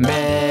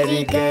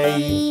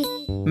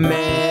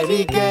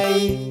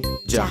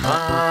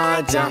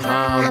 जहाँ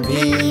जहाँ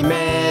भी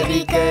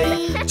मैरी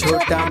गई,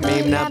 छोटा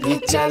मेमना भी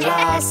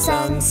चला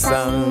संग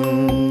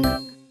संग।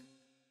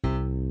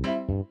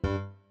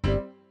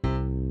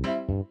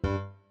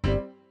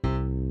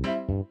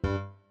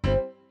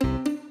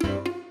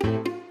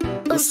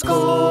 उसको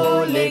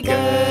ले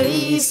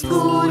गई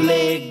स्कूल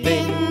एक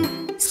दिन,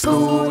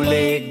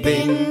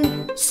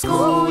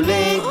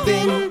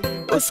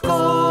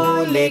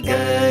 उसको ले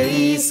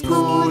गई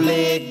स्कूल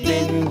एक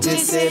दिन,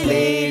 जिसे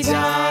ले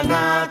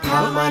जाना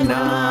था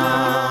मना।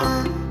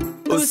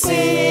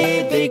 उसे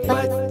देख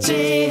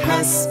बच्चे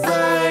हंस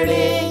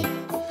पड़े,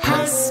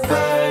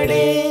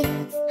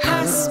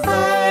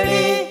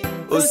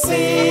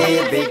 उसे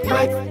देख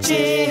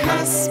बच्चे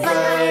हंस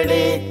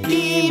पड़े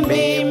कि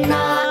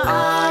मेमना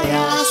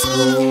आया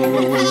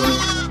स्कूल।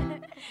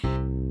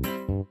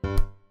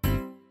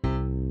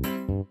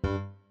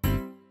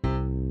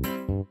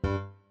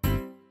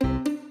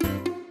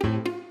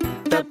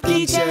 तब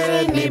टीचर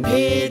ने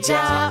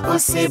भेजा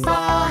उसे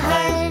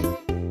बाहर।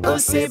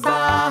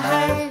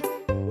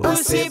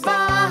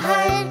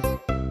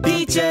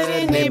 टीचर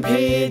ने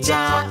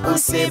भेजा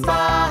उसे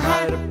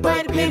बाहर,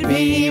 पर फिर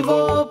भी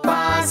वो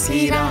पास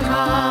ही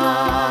रहा।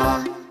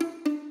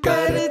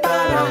 करता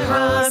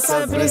रहा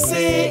सब्र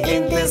से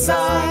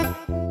इंतजार,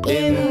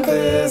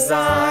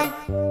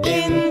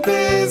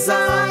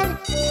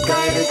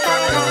 करता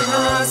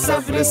रहा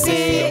सब्र से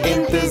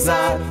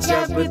इंतजार,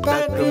 जब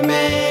तक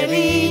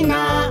मैरी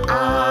ना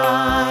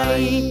आए।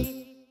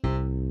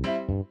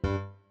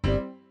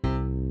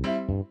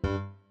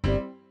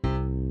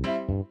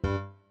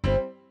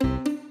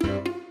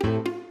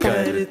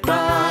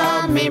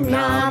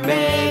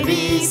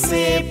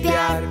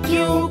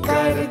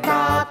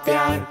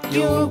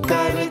 क्यों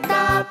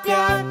करता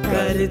प्यार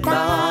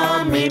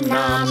करता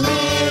मीना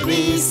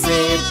मेरी से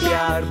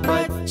प्यार।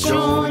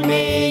 बच्चों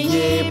ने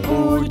ये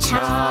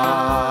पूछा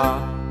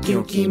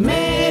क्योंकि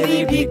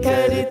मेरी भी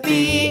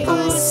करती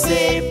उससे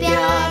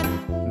प्यार।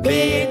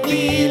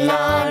 देती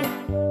लाड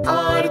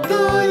और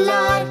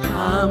दुलार,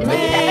 हाँ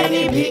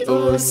मेरी भी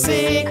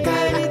उससे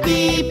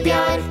करती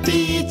प्यार।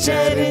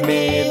 टीचर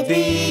ने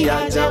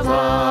दिया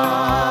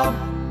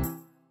जवाब।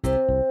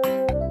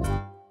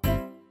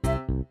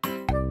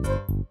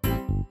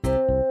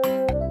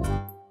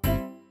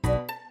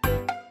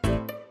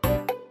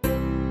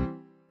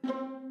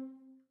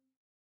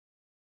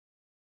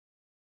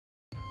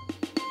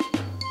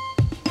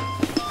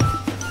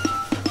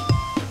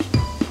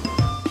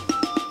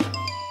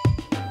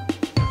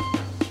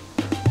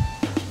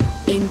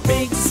 इन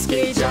पिग्स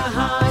के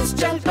जहाज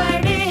चल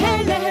पड़े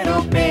हैं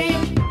लहरों पे।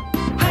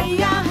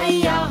 हैया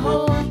हैया हो,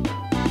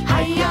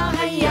 हैया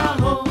हैया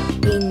हो।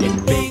 इन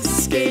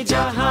पिग्स के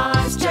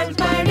जहाज चल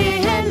पड़े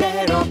हैं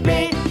लहरों पे।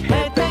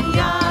 है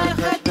तैयार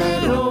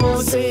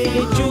खतरों से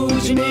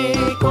जूझने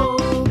को।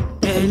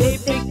 पहले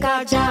पिग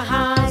का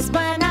जहाज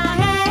बना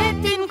है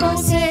तिनकों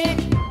से।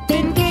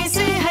 तिनके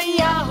से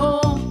हैया हो,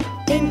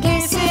 तिनके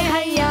से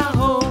हैया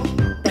हो।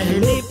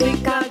 पहले पिग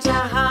का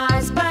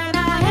जहाज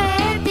बना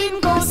है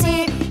तिनकों से,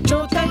 जो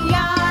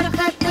तैयार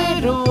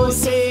खतरों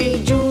से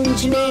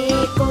जूझने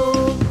को।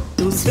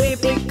 दूसरे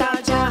पिग का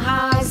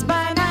जहाज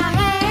बना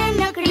है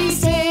लकड़ी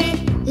से।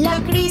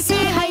 लकड़ी से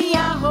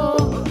हैया हो,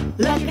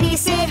 लकड़ी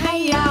से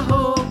हैया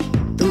हो।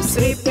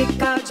 दूसरे पिग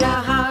का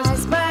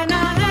जहाज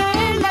बना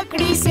है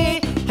लकड़ी से।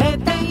 है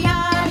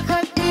तैयार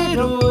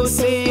खतरों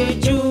से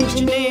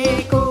जूझने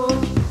को।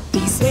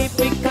 तीसरे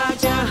पिग का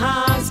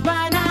जहाज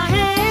बना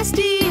है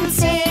स्टील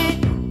से।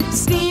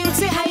 स्टील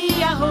से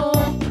हैया हो,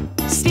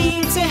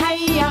 स्टील से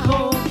हैया हो।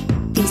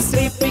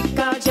 तीसरे पिग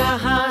का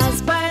जहाज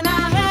बना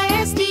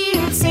है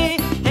स्टील से।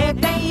 है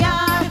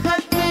तैयार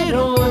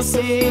खतरों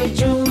से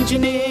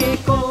जूझने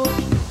को।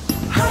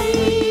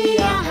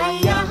 हैया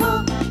हैया हो,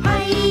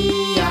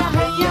 हैया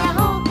हैया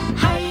हो।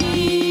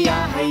 हैया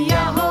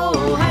हैया हो,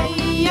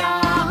 हैया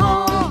हो।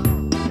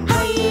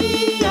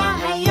 हैया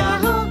हैया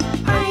हो,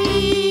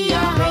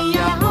 हैया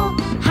हैया हो।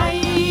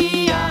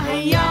 हैया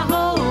हैया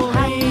हो,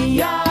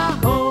 हैया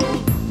हो।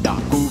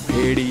 डाकू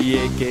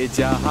भेड़िए के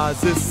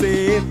जहाज से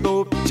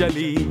तोप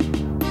चली।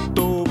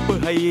 तोप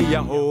हैया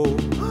हो,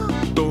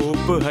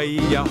 तोप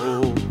हैया हो।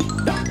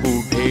 डाकू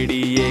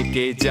भेड़िए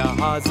के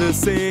जहाज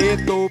से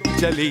तोप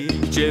चली।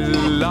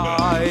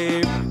 चिल्लाए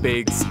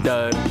पिग्स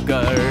डर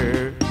कर।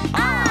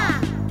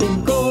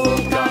 तिनको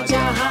का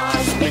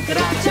जहाज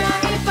बिखरा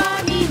जाए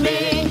पानी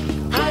में।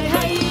 हाय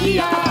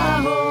हैया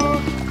हो,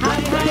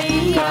 हाय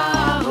हैया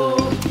हो।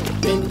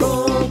 तिनको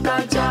का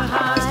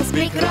जहाज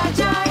बिखरा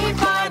जाए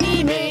पानी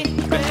में।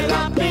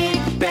 पहला पिग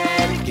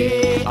तैर के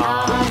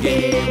आगे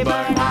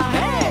बढ़ा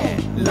है।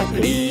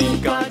 लकड़ी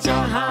का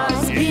जहाज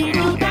भी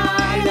टूटा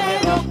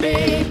लहरों पे।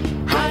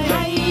 हाय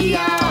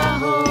हैया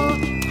हो,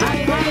 हाय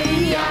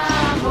हैया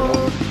हो।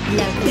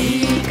 लकड़ी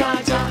का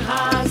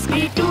जहाज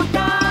भी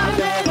टूटा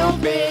लहरों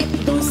पे।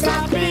 दूसरा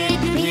पिग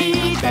भी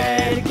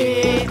तैर के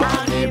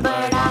आगे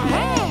बढ़ा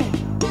है।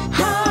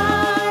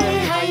 हाय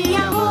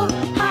हैया हो,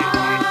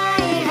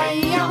 हाय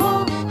हैया हो।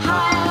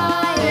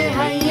 हाय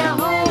हैया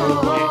हो,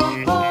 हो,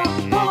 हो।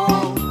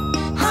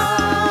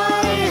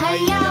 हाय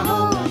हैया हो,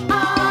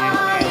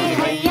 हाय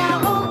हैया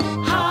हो।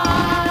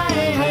 हाय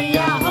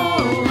हैया हो,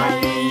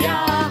 हैया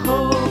हो।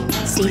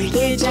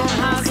 सीधे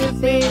जहाज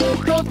पे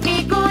टोपी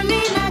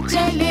गोले न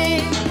चले।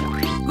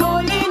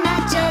 गोले न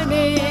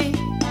चले,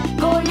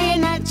 गोले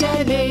न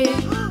चले।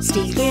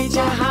 स्टील के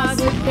जहाज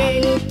पे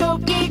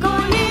टोपी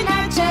गोले न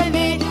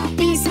चले।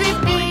 तीसरे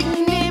पिग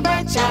ने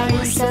बचाई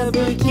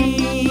सबकी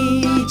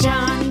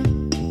जान।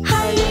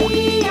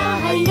 हैया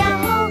हैया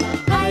हो,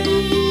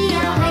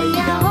 हैया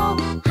हैया हो।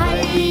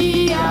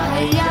 हैया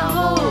हैया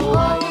हो,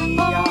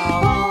 हैया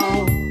हो।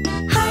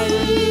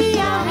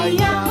 हैया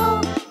हैया हो,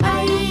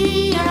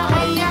 हैया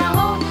हैया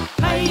हो।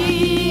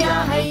 हैया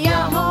हैया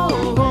हो,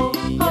 हो,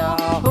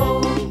 हो।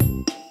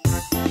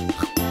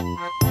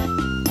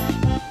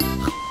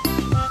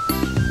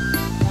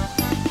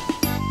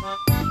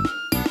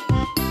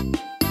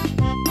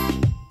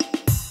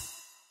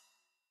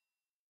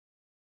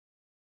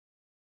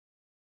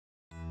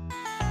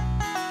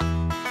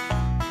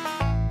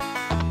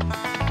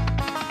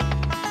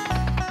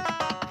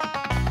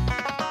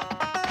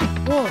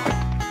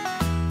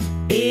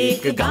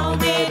 एक गांव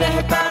में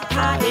रहता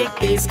था एक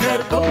तेज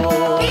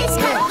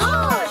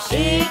खरगोश।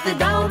 एक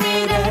गांव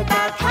में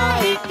रहता था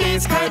एक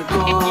तेज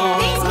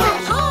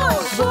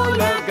खरगोश। वो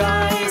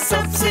लगाए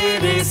सबसे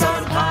रेस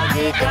और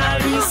भागे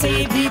गाड़ी से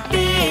भी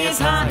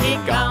तेज। हाँ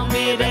एक गांव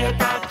में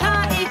रहता था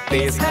एक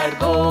तेज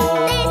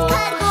खरगोश।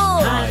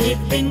 हाँ एक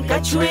दिन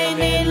कछुए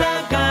ने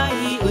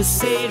लगाई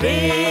उससे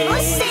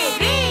रेस।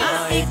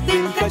 हाँ एक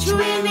दिन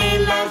कछुए ने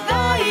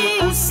लगाई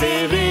उससे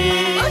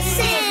रेस।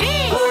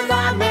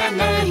 बोला मैं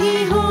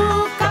नहीं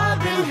हूँ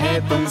काबिल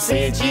है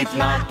तुमसे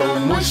जीतना तो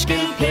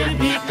मुश्किल। फिर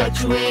भी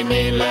कछुए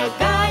ने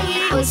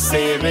लगाई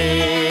उससे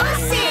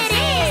रेस।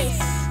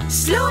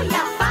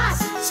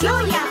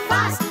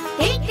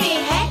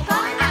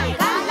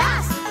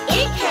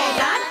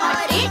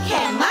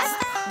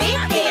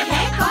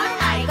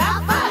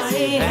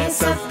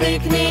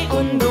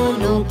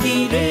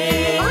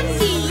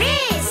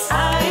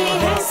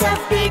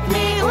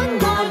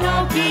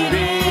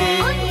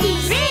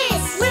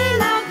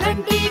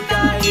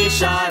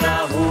 इशारा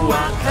हुआ,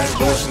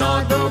 खरगोश 9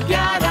 2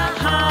 11,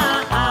 हाँ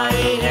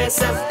आए हैं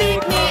सब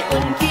देखने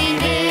उनकी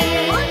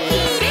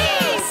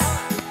रेस।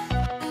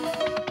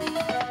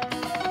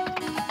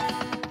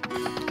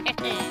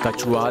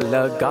 कछुआ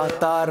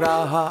लगाता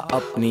रहा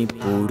अपनी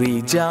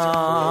पूरी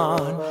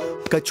जान,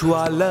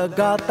 कछुआ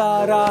लगाता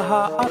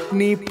रहा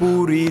अपनी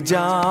पूरी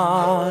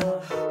जान।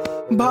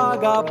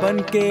 भागा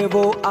बनके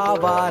वो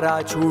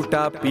आवारा,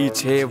 छूटा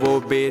पीछे वो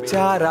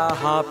बेचारा,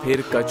 हाँ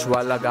फिर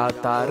कछुआ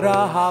लगाता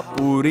रहा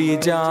पूरी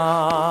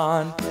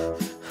जान।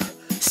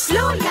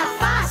 स्लो या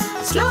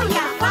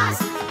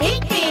फास्ट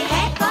देखते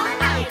हैं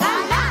कौन आएगा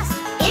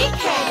लास्ट। एक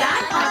है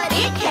लाल और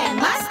एक है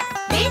मस्त,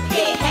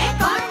 देखते हैं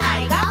कौन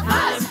आएगा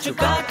फर्स्ट।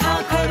 चुका था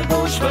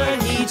खरगोश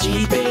वही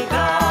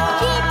जीतेगा,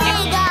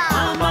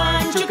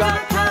 मान चुका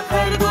था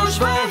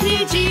खरगोश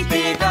वही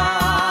जीतेगा।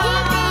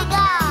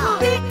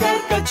 देखकर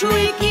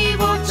कछुए की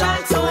वो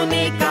चाल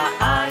सोने का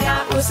आया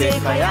उसे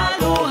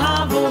ख्याल, हो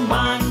हाँ वो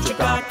मान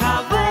चुका था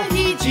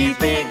वही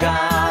जीतेगा।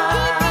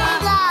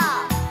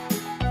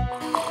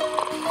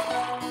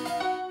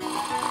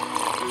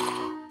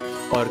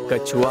 और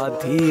कछुआ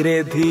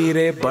धीरे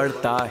धीरे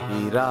बढ़ता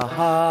ही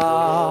रहा,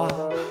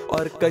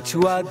 और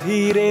कछुआ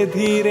धीरे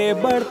धीरे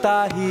बढ़ता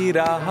ही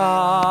रहा।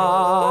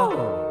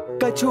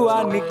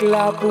 कछुआ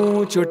निकला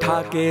पूंछ उठा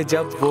के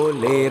जब वो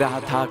ले रहा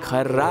था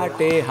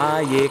खर्राटे,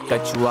 हाँ ये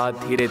कछुआ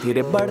धीरे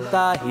धीरे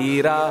बढ़ता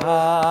ही रहा।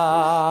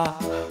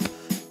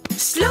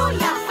 स्लो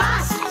या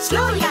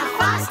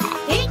फास्ट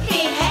देखते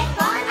हैं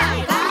कौन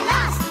आएगा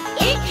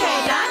लास्ट। एक है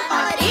लाल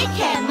और एक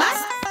है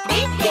मस्त,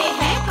 देखते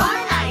हैं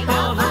कौन आएगा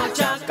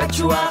पहुंचा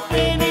कछुआ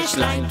फिनिश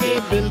लाइन के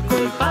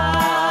बिल्कुल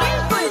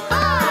पास,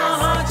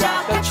 पहुंचा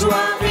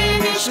कछुआ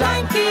फिनिश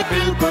लाइन के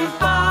बिल्कुल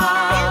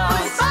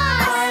पास।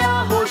 आया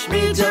होश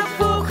में जब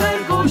वो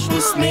खरगोश,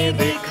 उसने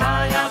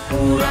दिखाया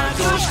पूरा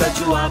जोश।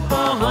 कछुआ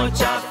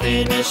पहुंचा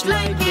फिनिश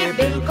लाइन के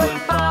बिल्कुल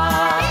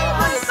पास।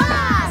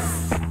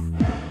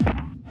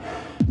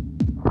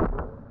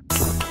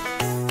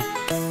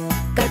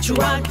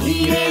 कछुआ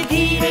धीरे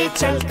धीरे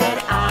चलकर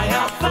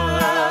आया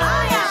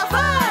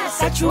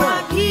फर्स्ट, कछुआ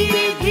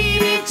धीरे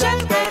धीरे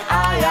चलकर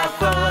आया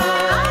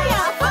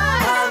फर्स्ट।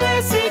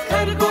 वैसे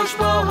खरगोश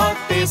बहुत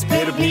तेज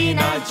फिर भी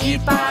ना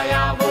जीत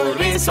पाया वो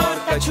रेस, और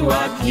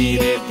कछुआ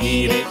धीरे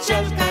धीरे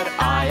चलकर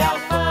आया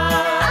first.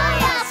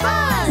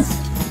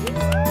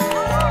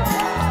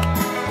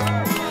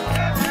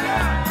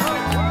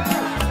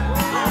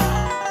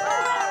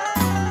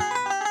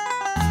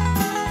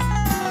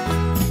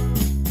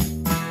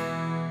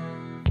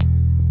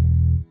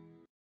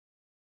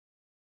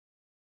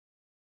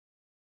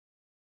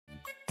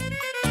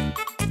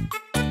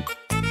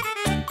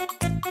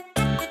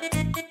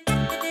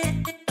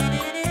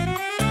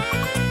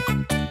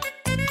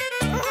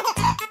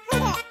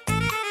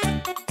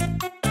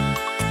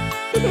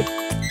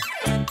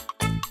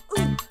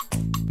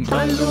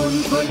 Balloon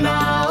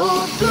फुलाओ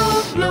blow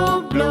blow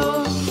blow,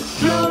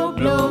 blow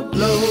blow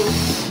blow,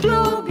 blow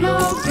blow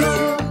blow.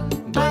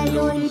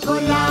 Balloon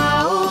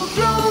फुलाओ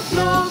blow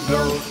blow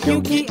blow,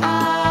 क्योंकि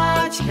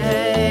आज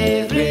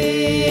है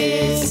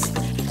race.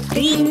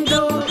 3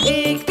 2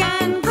 1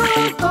 and go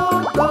go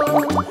go,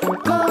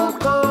 go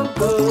go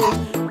go,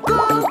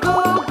 go go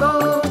go।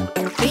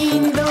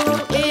 3 2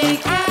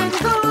 1 and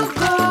go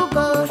go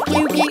go,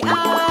 क्योंकि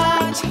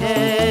आज है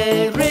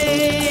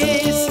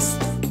race.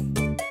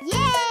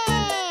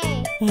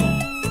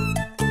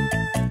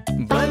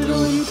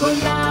 Balloon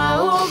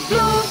फुलाओ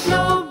blow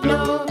blow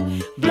blow,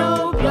 blow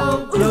blow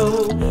blow,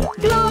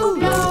 blow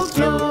blow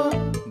blow.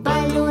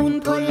 Balloon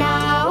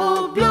फुलाओ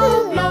blow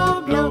blow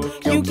blow,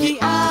 क्योंकि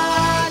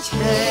आज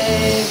है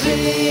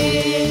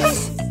race.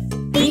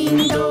 3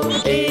 2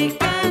 1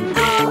 and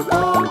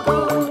go go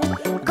go,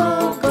 go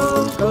go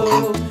go,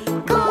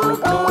 go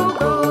go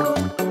go।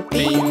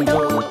 3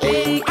 2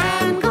 1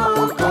 and go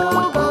go,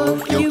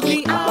 क्योंकि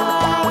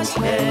आज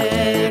है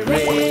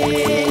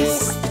race.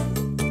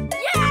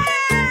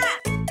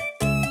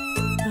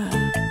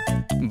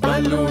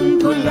 Balloon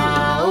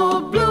फुलाओ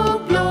blow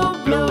blow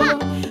blow,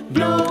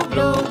 blow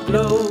blow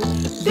blow,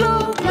 blow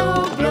blow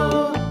blow.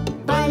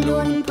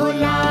 Balloon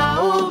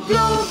फुलाओ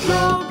blow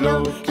blow blow,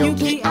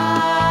 क्योंकि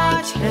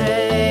आज है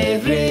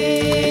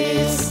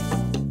race.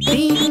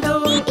 3 2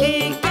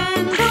 1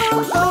 and go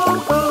go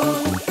go,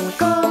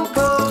 go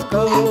go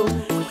go,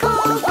 go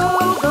go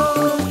go।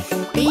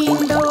 3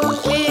 2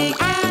 1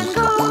 and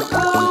go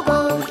go,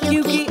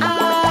 क्योंकि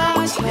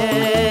आज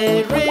है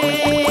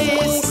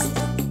race.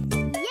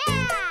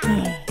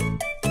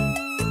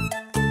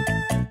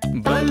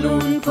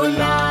 Balloon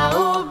फुलाओ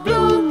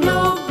blow blow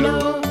blow,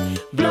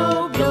 blow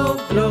blow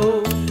blow,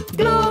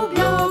 blow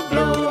blow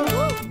blow.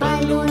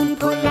 Balloon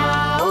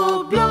फुलाओ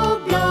blow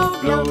blow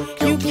blow,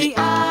 क्योंकि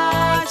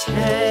आज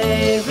है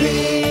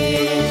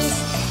race.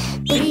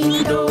 3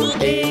 2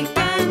 1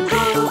 and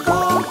go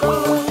go go,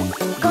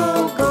 go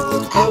go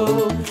go,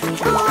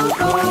 go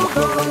go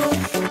go।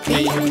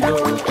 3 2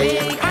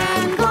 1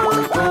 and go,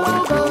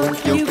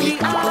 क्योंकि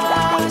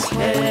आज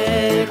है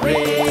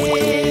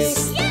race.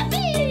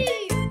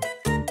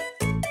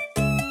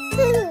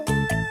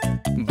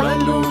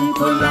 Balloon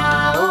फुला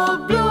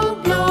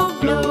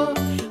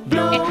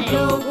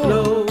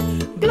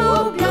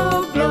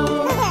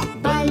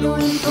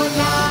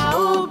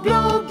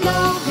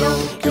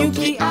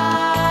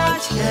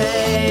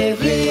है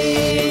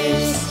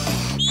race.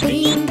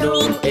 3, 2,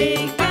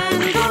 1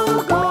 and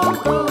go,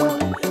 go,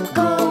 go,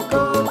 go,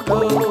 go,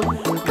 go,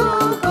 go,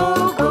 go,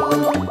 go।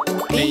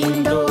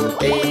 3, 2,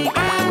 1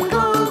 and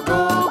go,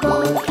 go, go,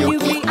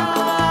 क्योंकि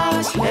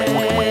आज है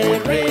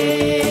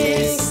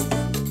रेस।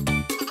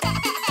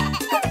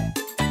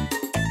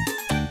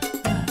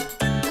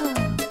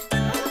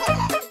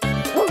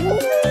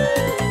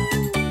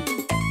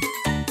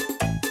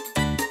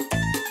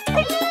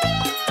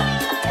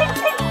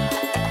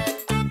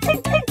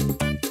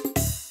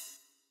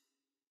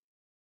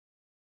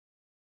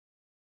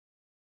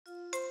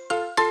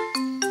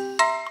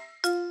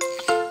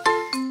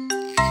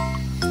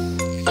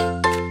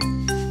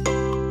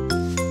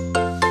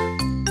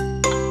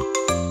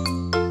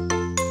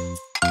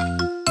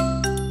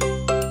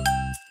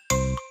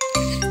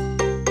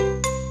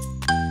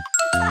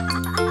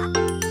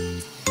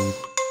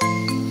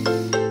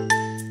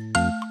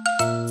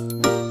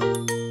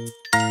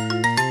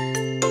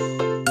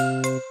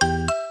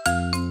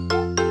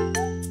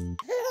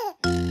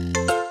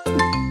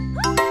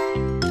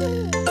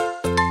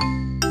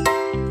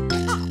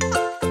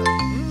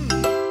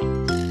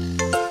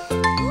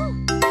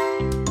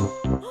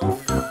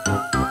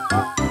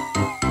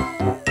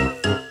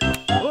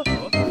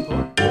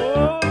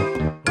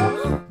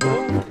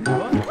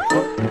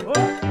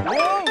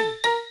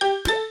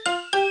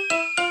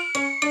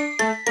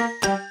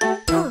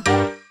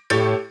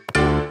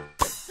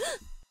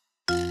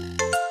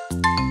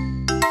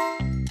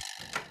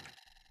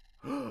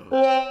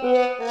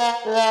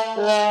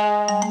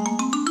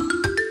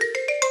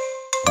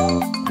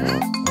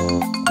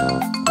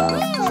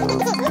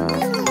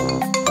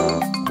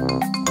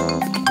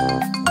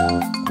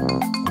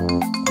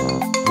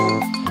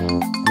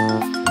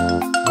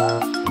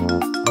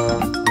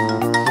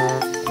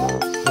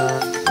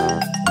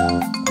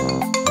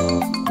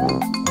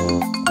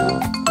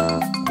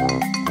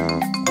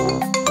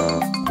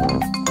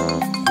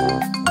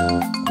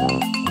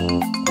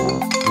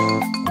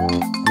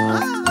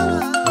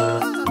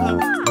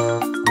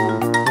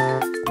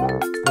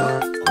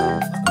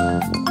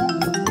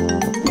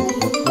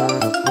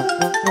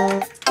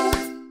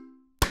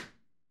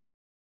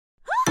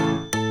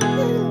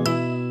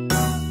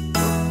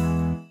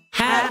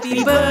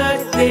 Happy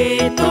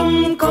birthday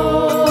तुमको,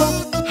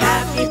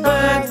 Happy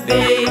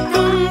birthday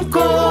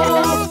तुमको,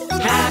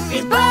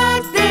 Happy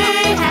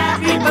birthday,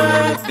 Happy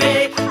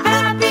birthday,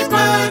 Happy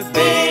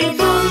birthday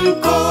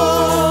तुमको,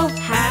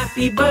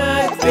 Happy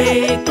birthday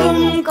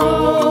तुमको,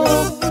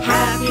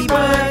 Happy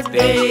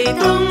birthday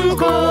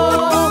तुमको,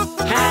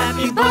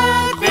 Happy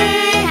birthday,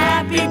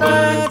 Happy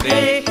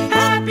birthday,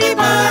 Happy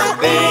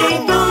birthday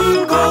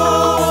तुमको।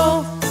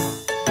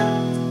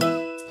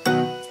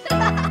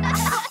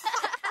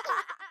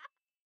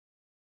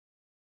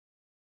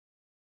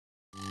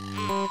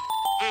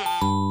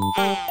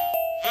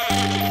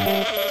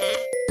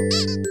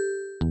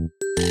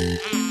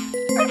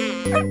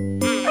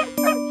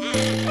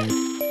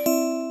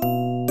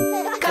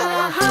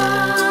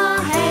 कहाँ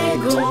है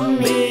गुम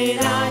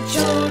मेरा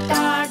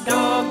छोटा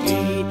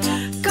डॉगी,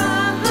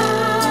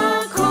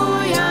 कहाँ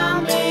खोया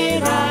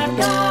मेरा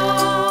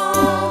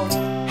डॉग।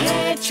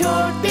 है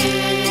छोटे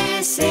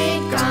से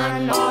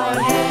कान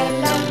और है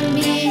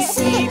लंबी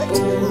सी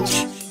पूंछ,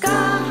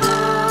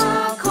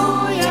 कहाँ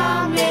खोया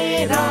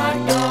मेरा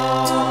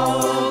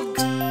डॉग।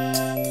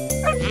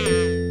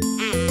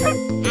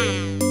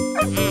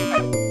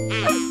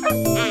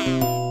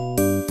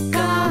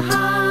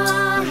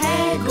 कहाँ है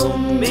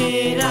गुम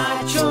मेरा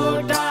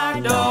छोटा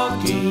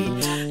डॉगी,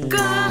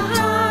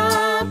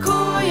 कहाँ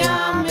खोया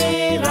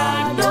मेरा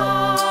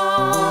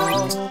डॉग।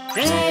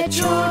 है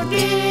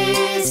छोटे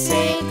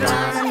से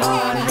कान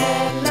और है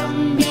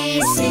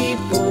लंबी सी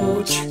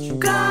पूंछ,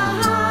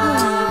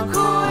 कहाँ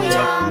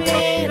खोया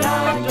मेरा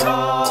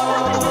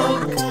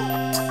डॉग।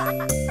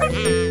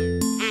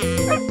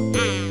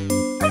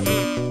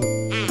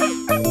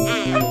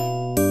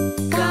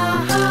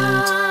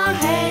 कहाँ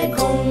है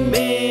गुम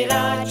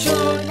मेरा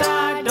छोटा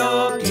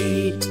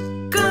डॉगी,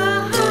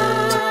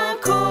 कहाँ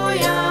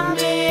खोया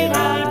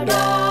मेरा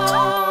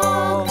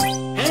डॉग।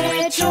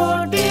 है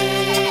छोटे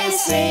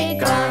से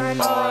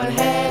कान और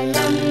है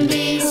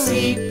लंबी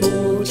सी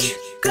पूंछ,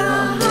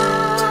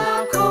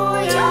 कहाँ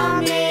खोया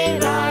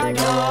मेरा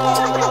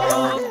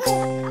डॉग।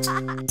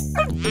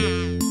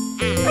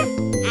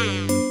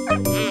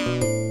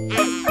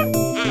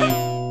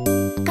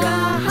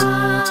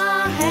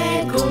 कहाँ है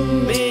गुम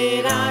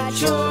मेरा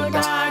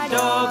छोटा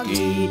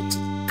डॉगी,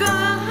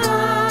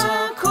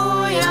 कहाँ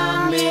खोया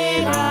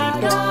मेरा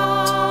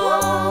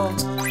डॉग।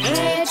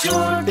 है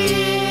छोटे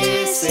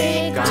से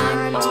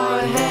कान और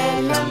है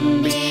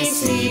लंबी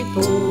सी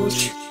पूंछ,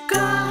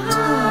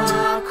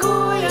 कहाँ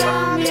खोया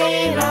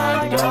मेरा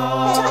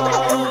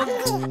डॉग।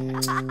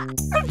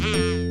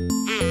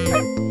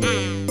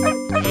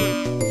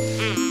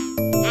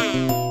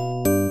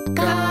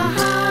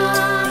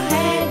 कहाँ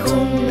है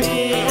गुम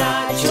मेरा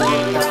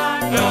छोटा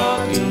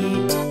डॉगी,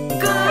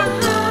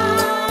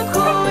 कहाँ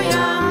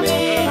खोया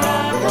मेरा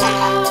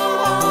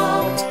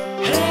डॉग।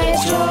 है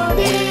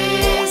छोटे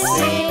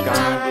से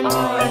कान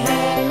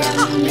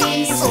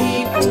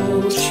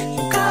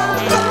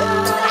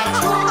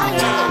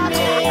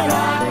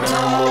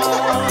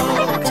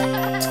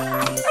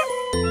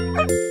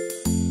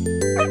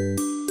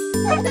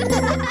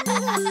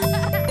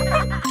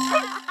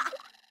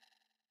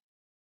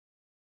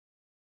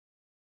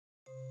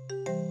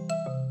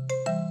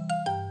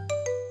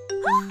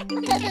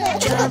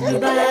जब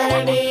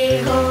बड़े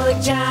हो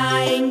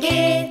जाएंगे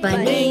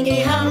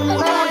बनेंगे हम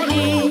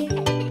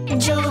वही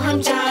जो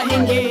हम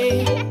चाहेंगे।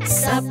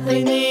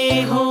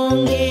 सपने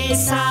होंगे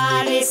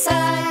सारे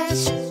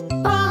सच,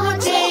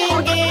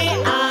 पहुँचेंगे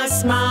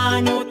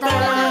आसमानों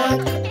तक।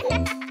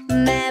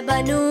 मैं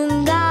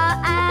बनूंगा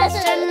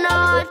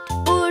एस्ट्रोनॉट,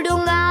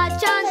 उड़ूंगा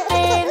चांद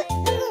पे।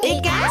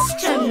 एक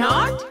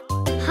एस्ट्रोनॉट?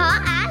 हाँ,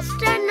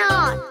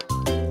 एस्ट्रोनॉट।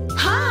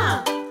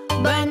 हाँ,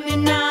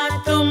 बनना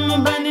तुम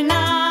बनना।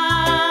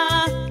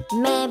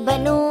 मैं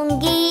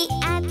बनूंगी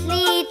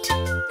एथलीट,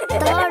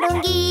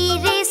 दौड़ूंगी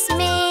रेस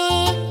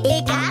में।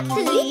 एक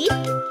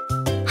एथलीट?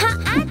 हाँ,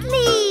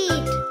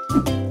 एथलीट।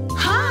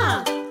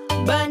 हाँ,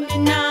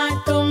 बनना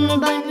तुम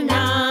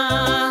बनना।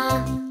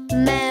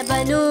 मैं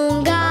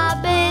बनूंगा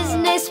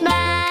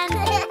बिजनेसमैन,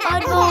 और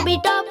वो भी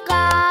टॉप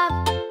का।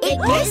 एक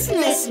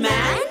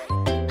बिजनेसमैन?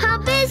 हाँ,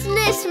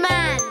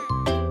 बिजनेसमैन।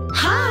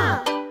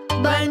 हाँ,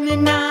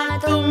 बनना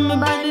तुम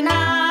बनना।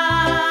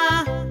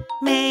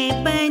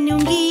 मैं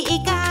बनूंगी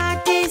एक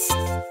आर्टिस्ट,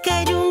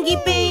 करूंगी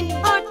पेन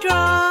और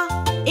ड्रॉ।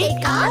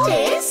 एक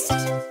आर्टिस्ट?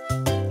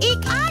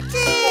 एक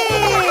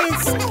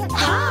आर्टिस्ट।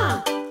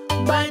 हाँ,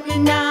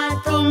 बनना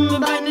तुम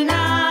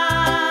बनना।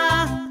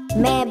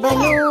 मैं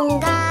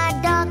बनूंगा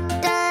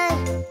डॉक्टर,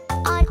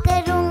 और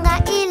करूंगा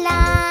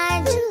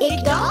इलाज।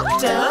 एक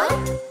डॉक्टर?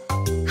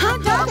 हाँ,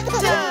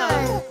 डॉक्टर।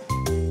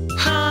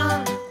 हाँ,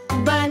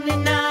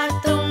 बनना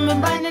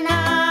तुम बनना।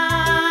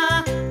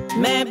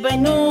 मैं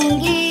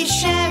बनूंगी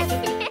शेफ,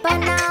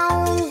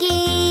 बनाऊंगी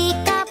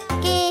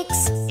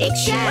कपकेक्स। एक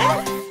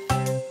शेफ?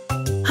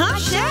 हाँ,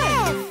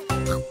 शेफ।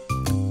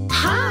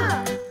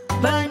 हाँ,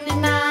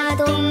 बनना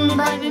तुम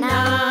बनना।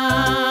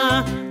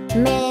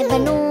 मैं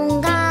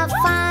बनूंगा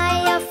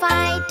फायर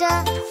फाइटर,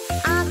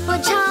 आग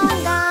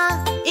बुझाऊंगा।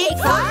 एक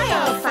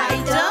फायर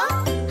फाइटर?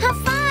 हाँ,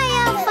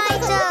 फायर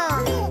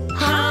फाइटर।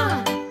 हाँ,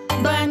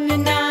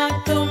 बनना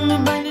तुम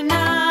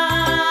बनना।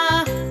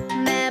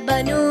 मैं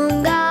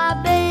बनूंगा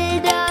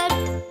बिल्डर,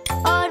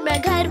 और मैं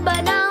घर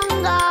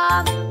बनाऊंगा।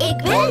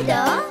 एक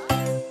बिल्डर?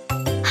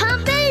 हाँ,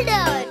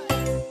 बिल्डर।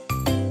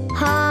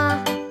 हाँ,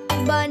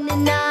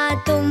 बनना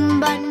तुम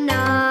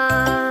बनना।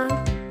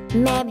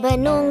 मैं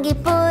बनूंगी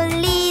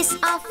पुलिस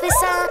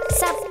ऑफिसर,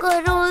 सबको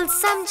रूल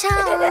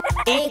समझाऊं।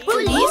 एक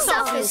पुलिस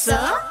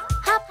ऑफिसर?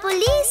 हाँ,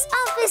 पुलिस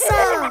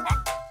ऑफिसर।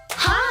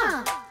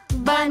 हाँ,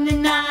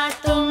 बनना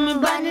तुम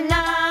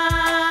बनना।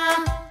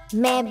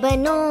 मैं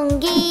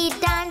बनूंगी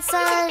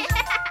डांसर,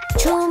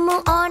 झूमूं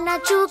और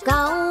नाचूं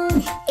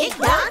गाऊं। एक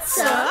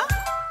डांसर?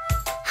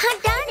 हाँ,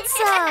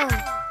 डांसर।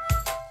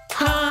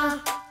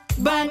 हाँ,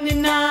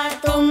 बनना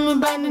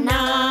तुम बनना।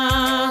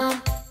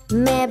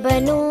 मैं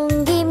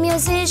बनूंगी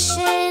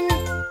म्यूजिशियन,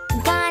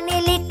 गाने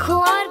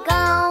लिखूं और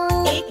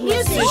गाऊं। एक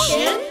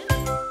म्यूजिशियन?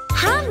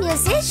 हाँ,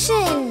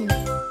 म्यूजिशियन।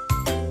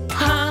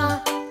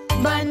 हाँ,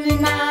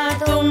 बनना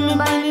तुम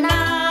बनना।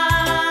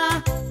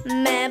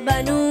 मैं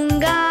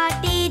बनूंगा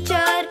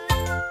टीचर,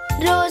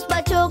 रोज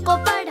बच्चों को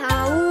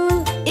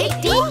पढ़ाऊं। एक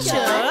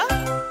टीचर?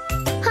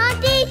 हाँ,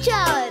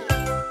 टीचर।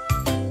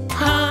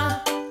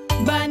 हाँ,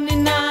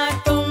 बनना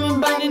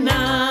तुम बनना।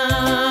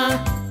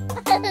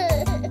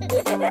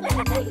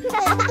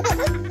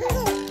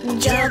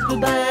 जब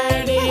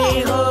बड़े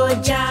हो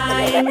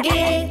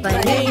जाएंगे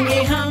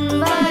बनेंगे हम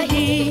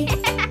वही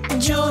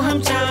जो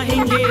हम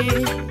चाहेंगे।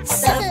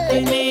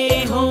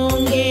 सपने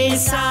होंगे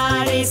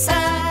सारे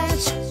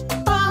सच,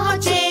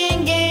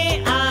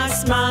 पहुँचेंगे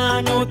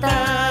आसमानों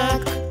तक।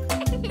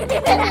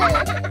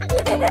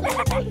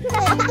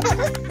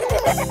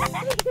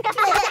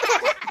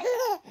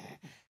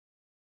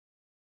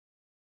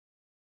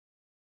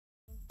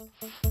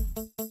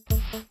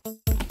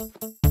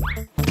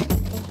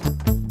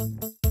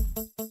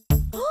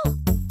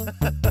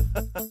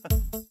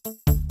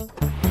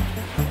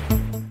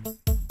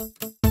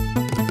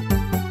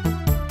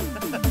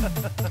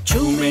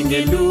 झूमेंगे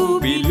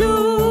लूबीलू,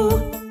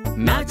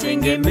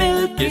 नाचेंगे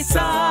मिल के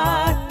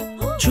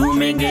साथ।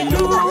 झूमेंगे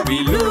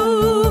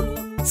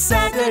लूबीलू,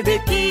 सैटरडे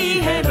की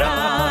है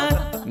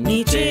रात।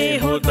 नीचे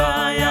हो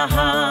दाया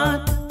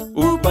हाथ,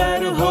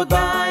 ऊपर हो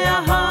दाया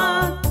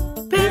हाथ,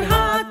 फिर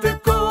हाथ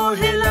को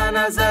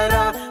हिलाना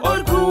जरा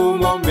और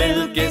घूमो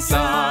मिल के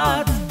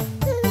साथ।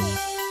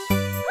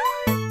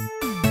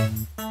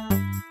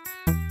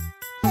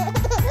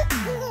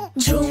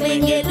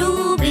 झूमेंगे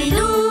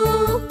लूबीलू,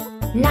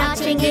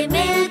 नाचेंगे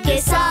मिल के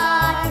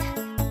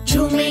साथ।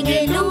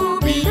 झूमेंगे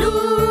लूबीलू,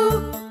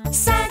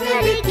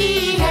 सैटरडे की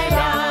है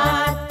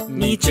रात।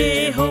 नीचे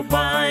हो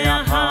बाया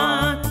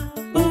हाथ,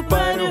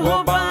 ऊपर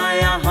हो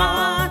बाया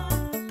हाथ,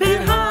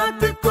 फिर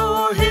हाथ को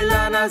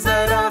हिलाना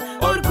जरा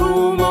और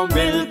घूमो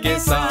मिल के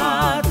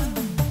साथ।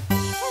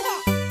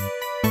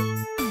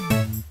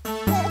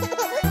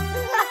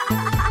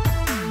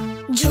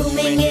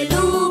 झूमेंगे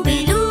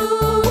लूबीलू,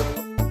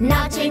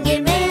 नाचेंगे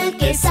मिल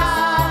के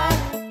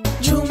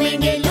साथ।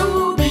 झूमेंगे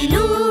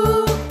लूबीलू,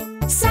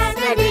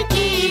 सैटरडे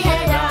की है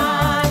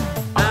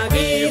रात।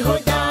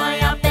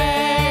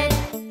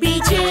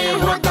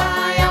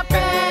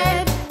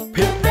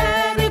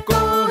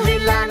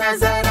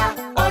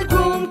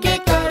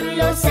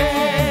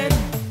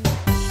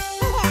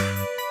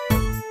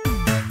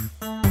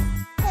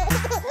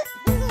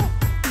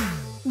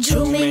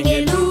 झूमेंगे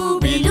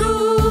लूबिलू,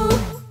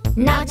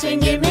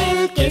 नाचेंगे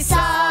मिल के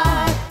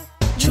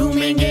साथ।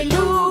 झूमेंगे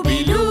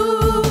लूबिलू,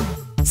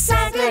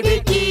 सैटरडे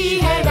की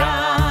है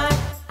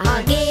रात।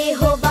 आगे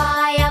हो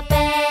बाया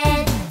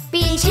पैर,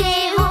 पीछे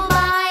हो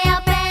बाया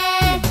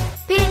पैर,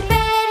 फिर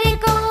पैर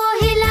को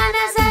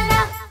हिलाना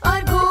जरा और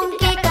घूम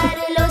के कर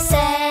लो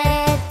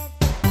सैर।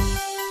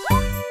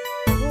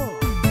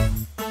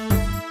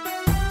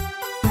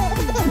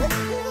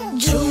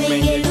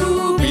 झूमेंगे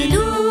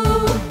लूबिलू,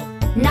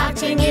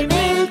 नाचेंगे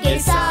मिल के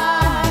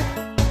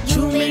साथ।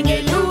 झूमेंगे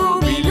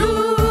लूबिलू,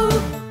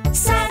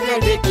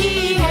 सैटरडे की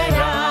है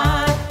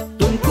रात।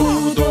 तुम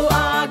कूदो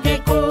आगे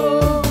को,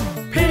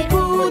 फिर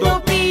कूदो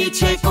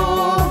पीछे को,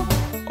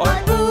 और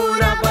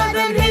पूरा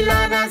बदन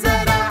हिलाना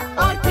जरा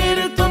और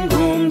फिर तुम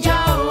घूम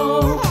जाओ।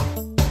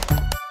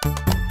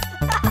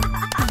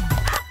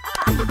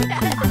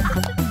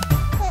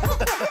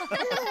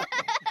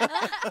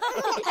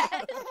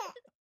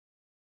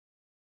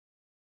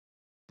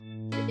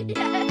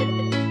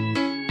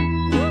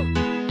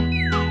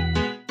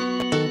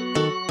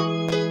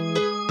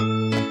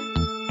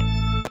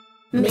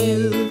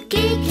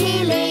 मिलके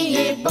खेले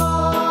ये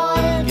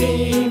बॉल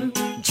गेम,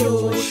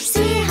 जोश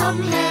से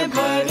हम हैं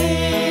भरे।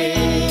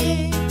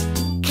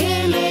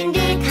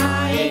 खेलेंगे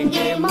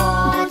खाएंगे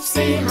मौज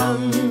से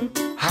हम,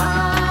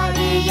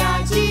 हारे या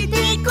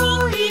जीते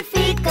कोई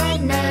फिक्र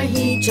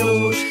नहीं।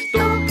 जोश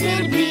तो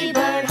फिर भी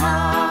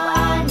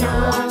बढ़ाना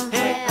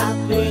है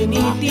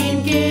अपनी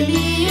टीम के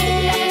लिए,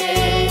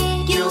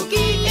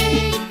 क्योंकि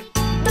 1,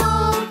 2,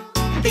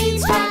 3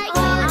 स्ट्राइक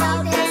और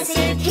आउट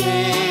ऐसे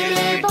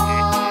खेले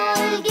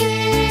बॉल गेम।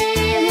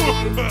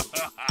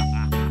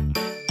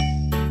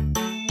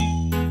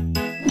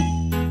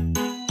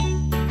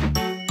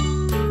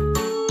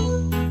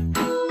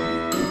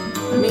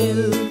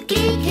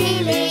 मिलके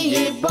खेले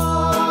ये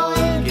बॉल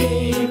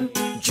गेम,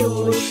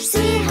 जोश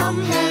से हम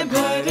हैं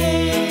भरे।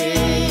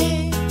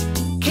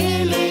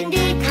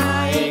 खेलेंगे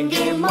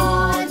खाएंगे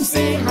मौज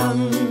से हम,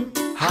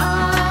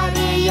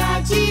 हारे या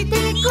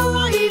जीते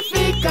कोई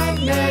फिक्र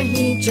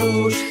नहीं।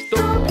 जोश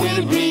तो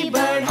फिर भी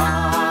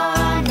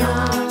बढ़ाना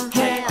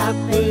है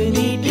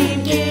अपनी टीम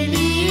के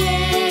लिए,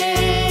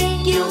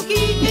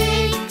 क्योंकि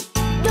 1,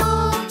 2,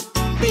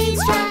 3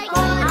 स्ट्राइक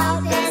और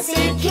आउट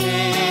ऐसे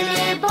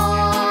खेले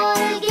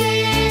बॉल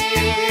गेम।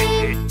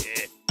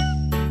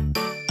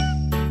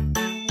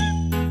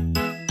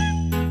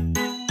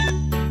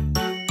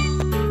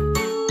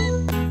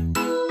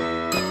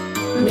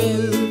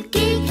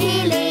 मिलके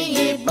खेले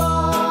ये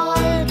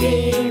बॉल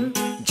गेम,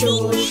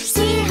 जोश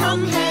से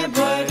हम हैं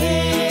भरे।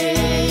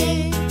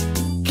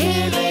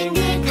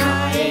 खेलेंगे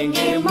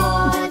खाएंगे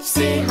मौज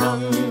से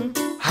हम,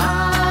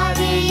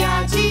 हारे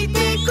या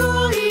जीते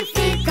कोई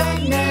फिक्र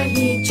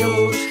नहीं।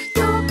 जोश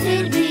तो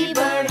फिर भी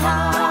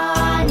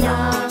बढ़ाना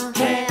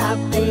है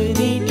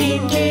अपनी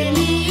टीम के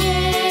लिए,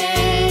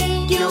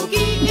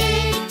 क्योंकि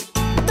 1,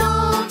 2,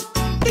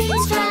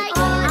 3 स्ट्राइक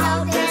और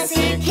आउट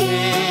ऐसे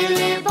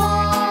खेले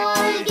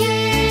बॉल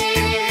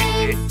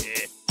गेम।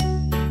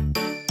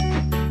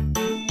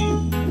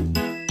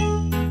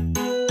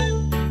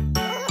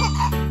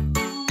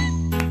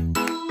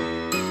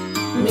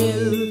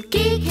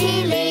 मिलके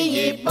खेले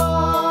ये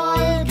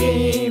बॉल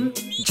गेम,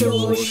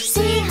 जोश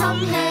से हम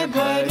हैं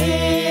भरे।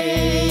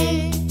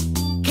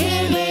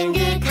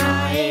 खेलेंगे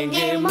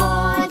खाएंगे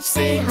मौज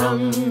से हम,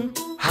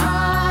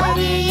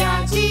 हारे या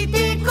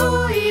जीते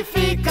कोई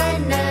फिक्र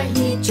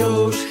नहीं।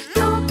 जोश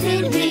तो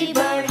फिर भी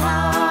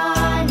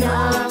बढ़ाना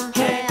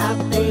है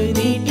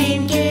अपनी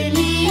टीम के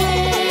लिए,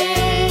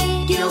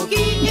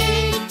 क्योंकि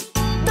 1,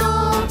 2,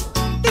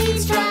 3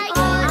 स्ट्राइक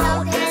और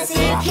आउट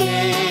ऐसे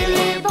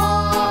खेले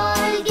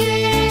बॉल गेम।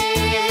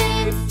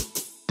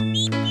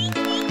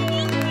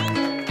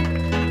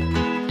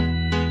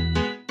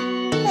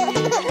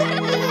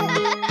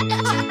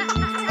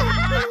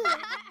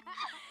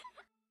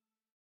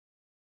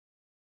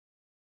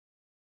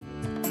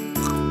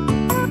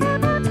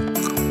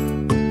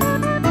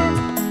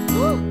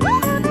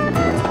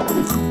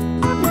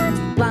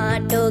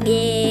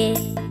 बांटोगे,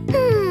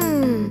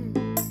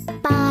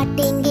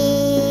 बांटेंगे,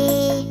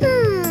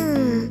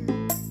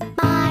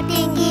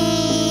 बांटेंगे,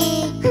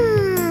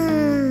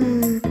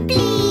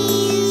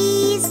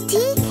 प्लीज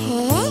ठीक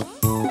है,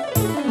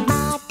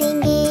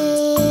 बांटेंगे।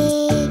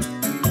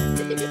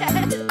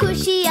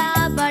 खुशियाँ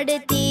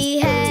बढ़ती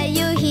है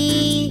यूं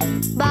ही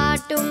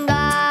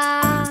बांटूंगा,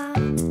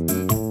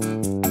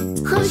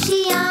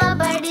 खुशियाँ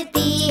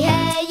बढ़ती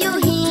है यूं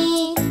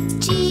ही।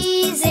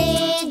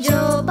 चीजें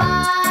जो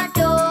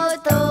बांटो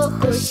तो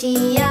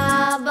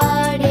खुशियाँ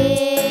बढ़े।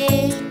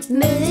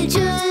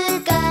 मिलजुल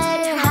कर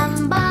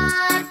हम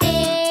बांटे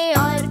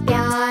और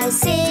प्यार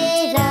से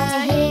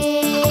रहे।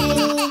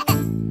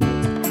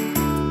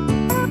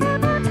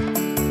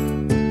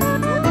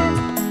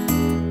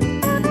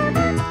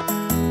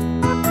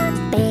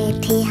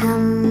 बैठे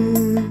हम,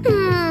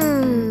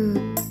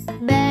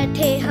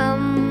 बैठे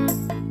हम,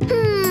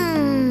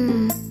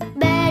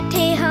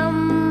 बैठे हम,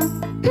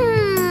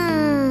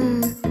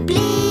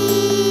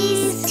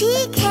 प्लीज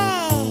ठीक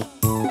है,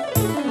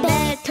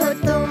 बैठो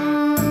तुम।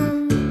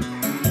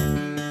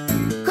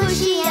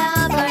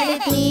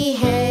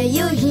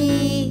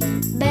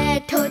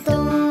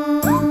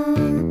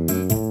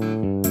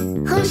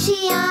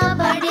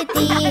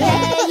 बढ़ती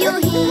है यूं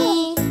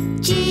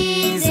ही।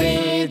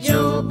 चीजें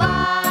जो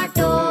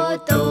बांटो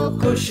तो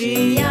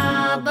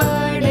खुशियाँ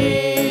बढ़े।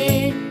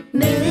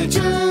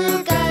 मिलजुल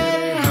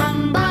कर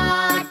हम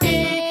बांटे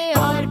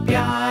और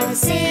प्यार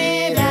से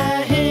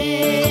रहे।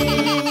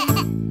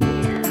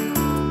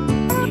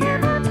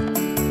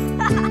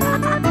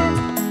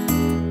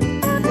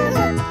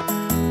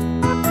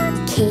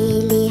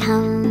 खेले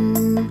हम,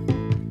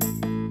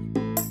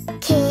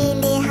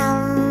 खेले हम,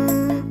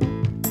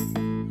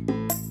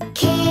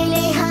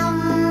 खेले हम।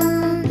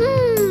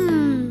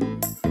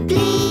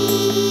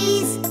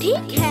 प्लीज।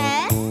 ठीक है।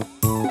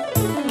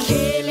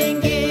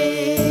 खेलेंगे,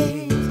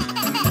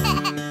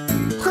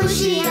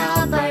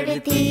 खुशियाँ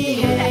बढ़ती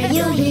है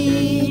यूं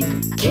ही।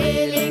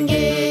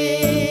 खेलेंगे,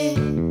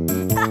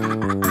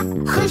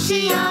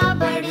 खुशियाँ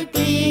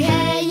बढ़ती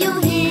है यूं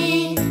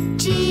ही।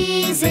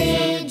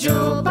 चीजें जो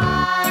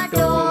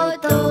बांटो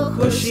तो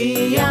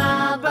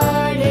खुशियाँ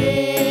बढ़े।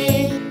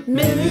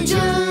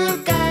 मिलजुल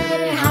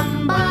कर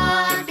हम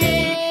बांटे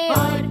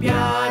और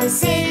प्यार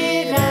से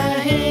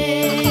रहे।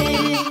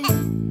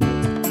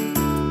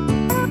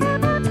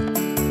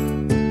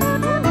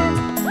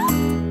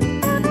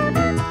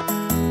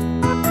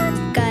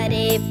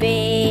 करे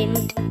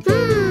पेंट,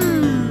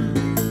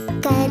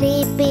 करे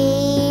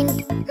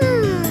पेंट,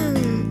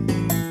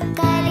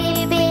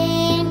 करे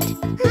पेंट।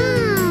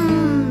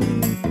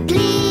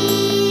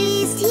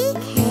 प्लीज। ठीक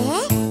है।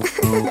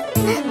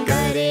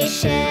 करे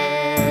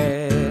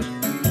शेयर,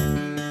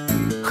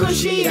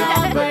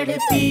 खुशियाँ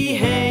बढ़ती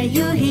है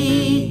यूं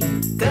ही।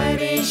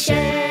 करे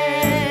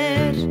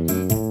शेयर,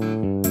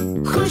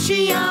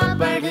 खुशियाँ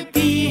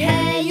बढ़ती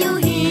है यूं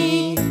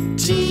ही।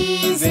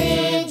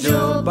 चीजें जो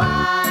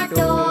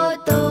बांटो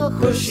तो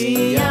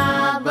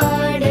खुशियाँ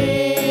बढ़े।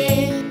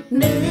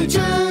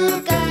 मिलजुल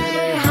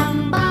कर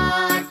हम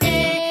बांटे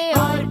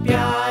और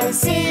प्यार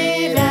से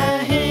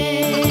रहे।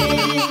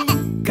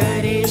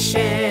 करे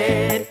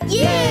शेयर,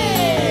 ये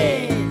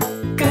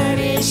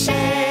करे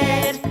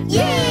शेयर,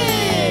 ये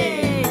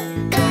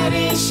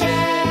करे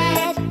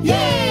शेयर,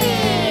 ये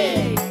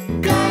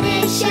करे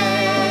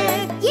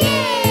शेयर, ये।